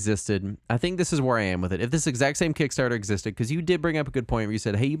Kickstarter existed, I think this is where I am with it. If this exact same Kickstarter existed, because you did bring up a good point where you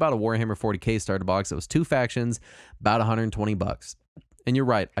said, hey, you bought a Warhammer 40K starter box. It was 2 factions, about $120. And you're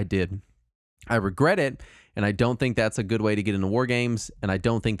right, I did. I regret it, and I don't think that's a good way to get into war games, and I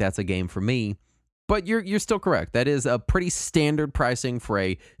don't think that's a game for me. But you're still correct. That is a pretty standard pricing for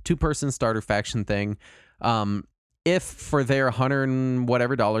a 2-person starter faction thing. If for their $100 and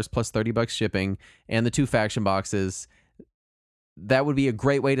whatever plus $30 shipping and the 2 faction boxes, that would be a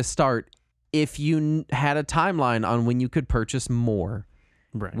great way to start if you had a timeline on when you could purchase more.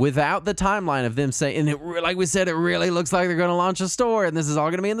 Right. Without the timeline of them saying, and like we said, it really looks like they're going to launch a store and this is all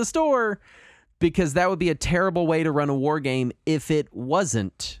going to be in the store, because that would be a terrible way to run a war game if it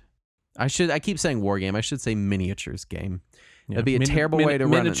wasn't. I keep saying war game. I should say miniatures game. Yeah. It'd be a terrible way to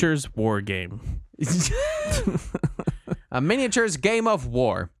run it. Miniatures war game. A miniatures game of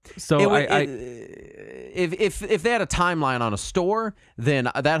war. So if they had a timeline on a store, then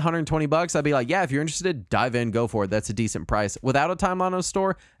that $120, I'd be like, yeah, if you're interested, dive in, go for it. That's a decent price. Without a timeline on a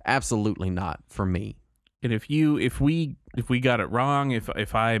store, absolutely not for me. And if we got it wrong,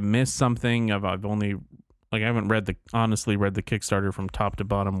 if I missed something, I've only, like, I haven't honestly read the Kickstarter from top to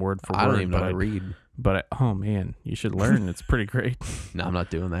bottom, word for word. I don't even know how to read. But oh man, you should learn. It's pretty great. No, I'm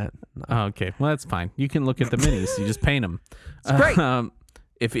not doing that. No. Oh, okay, well that's fine. You can look at the minis. You just paint them. It's great.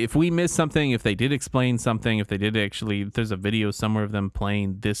 If we missed something, if they did explain something, if there's a video somewhere of them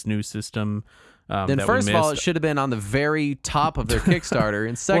playing this new system. Then that first we of all, missed. it should have been on the very top of their Kickstarter,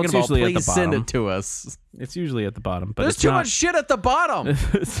 and second it's of all, usually at the please send bottom. it to us. It's usually at the bottom, but There's it's too not, much shit at the bottom.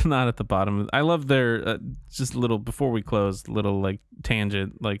 It's not at the bottom. I love their just little, before we close, little like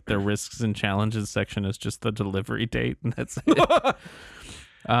tangent, like their risks and challenges section is just the delivery date, and that's it.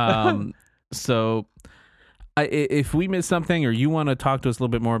 So if we miss something, or you want to talk to us a little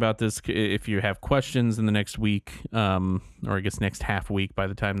bit more about this, if you have questions in the next week, or I guess next half week by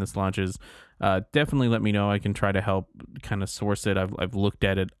the time this launches, definitely let me know. I can try to help kind of source it. I've looked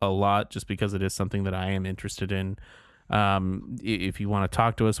at it a lot just because it is something that I am interested in. If you want to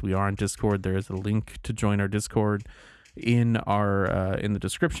talk to us, we are on Discord. There is a link to join our Discord in the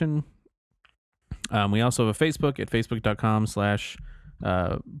description. We also have a Facebook at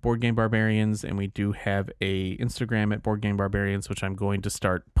facebook.com/Board Game Barbarians, and we do have a Instagram at Board Game Barbarians, which I'm going to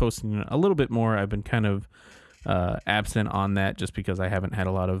start posting a little bit more. I've been kind of absent on that just because I haven't had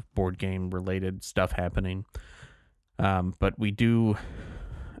a lot of board game related stuff happening. But we do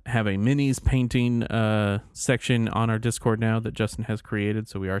have a minis painting section on our Discord now that Justin has created.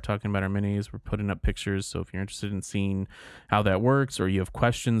 So we are talking about our minis. We're putting up pictures. So if you're interested in seeing how that works, or you have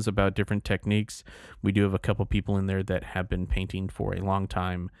questions about different techniques, we do have a couple people in there that have been painting for a long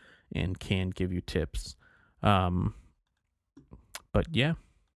time and can give you tips. But yeah.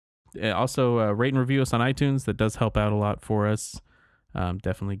 Also, rate and review us on iTunes. That does help out a lot for us.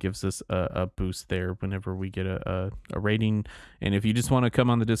 Definitely gives us a boost there whenever we get a rating. And if you just want to come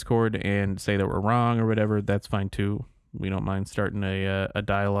on the Discord and say that we're wrong or whatever, that's fine too. We don't mind starting a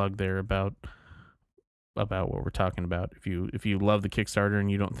dialogue there about what we're talking about. If you love the Kickstarter and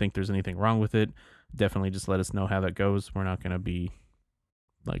you don't think there's anything wrong with it, definitely just let us know how that goes. We're not going to be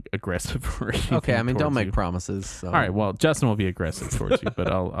like aggressive or anything. Okay, I mean, don't make you. promises. So. All right, well, Justin will be aggressive towards you, but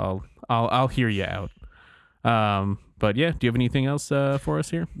I'll hear you out. But yeah, do you have anything else for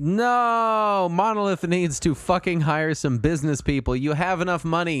us here? No, Monolith needs to fucking hire some business people. You have enough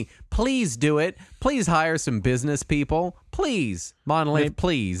money. Please do it. Please hire some business people. Please. Monolith,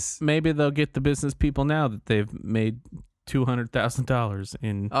 please. Maybe they'll get the business people now that they've made $200,000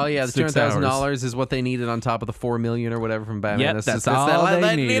 in Oh yeah, the $200,000 is what they needed on top of the $4 million or whatever from Batman. Yep, that's all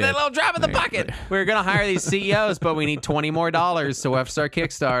they needed. That little drop in the bucket. We're gonna hire these CEOs, but we need $20 more, so we have to start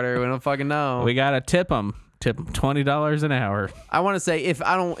Kickstarter. We don't fucking know. We gotta tip them $20 an hour. I want to say if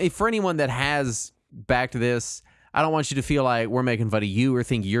for anyone that has backed this, I don't want you to feel like we're making fun of you or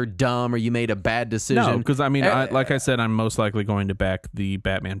think you're dumb or you made a bad decision. No, because I mean, like I said, I'm most likely going to back the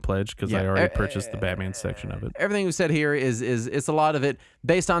Batman pledge because I already purchased the Batman section of it. Everything we said here is it's a lot of it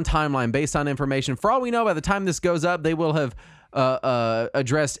based on timeline, based on information. For all we know, by the time this goes up, they will have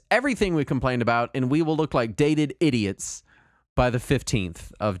addressed everything we complained about, and we will look like dated idiots by the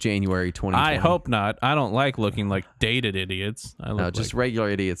 15th of January 2020. I hope not. I don't like looking like dated idiots. Just regular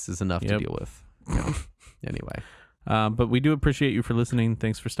idiots is enough to deal with. Yeah. Anyway. But we do appreciate you for listening.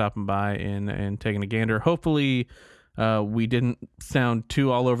 Thanks for stopping by and taking a gander. Hopefully, we didn't sound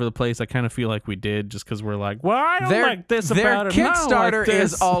too all over the place. I kind of feel like we did just because we're like, well, I don't like this about it. Their Kickstarter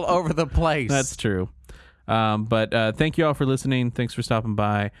is all over the place. That's true. But thank you all for listening. Thanks for stopping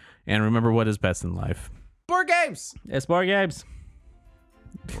by. And remember what is best in life. Board games. It's board games.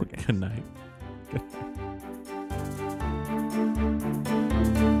 Good night.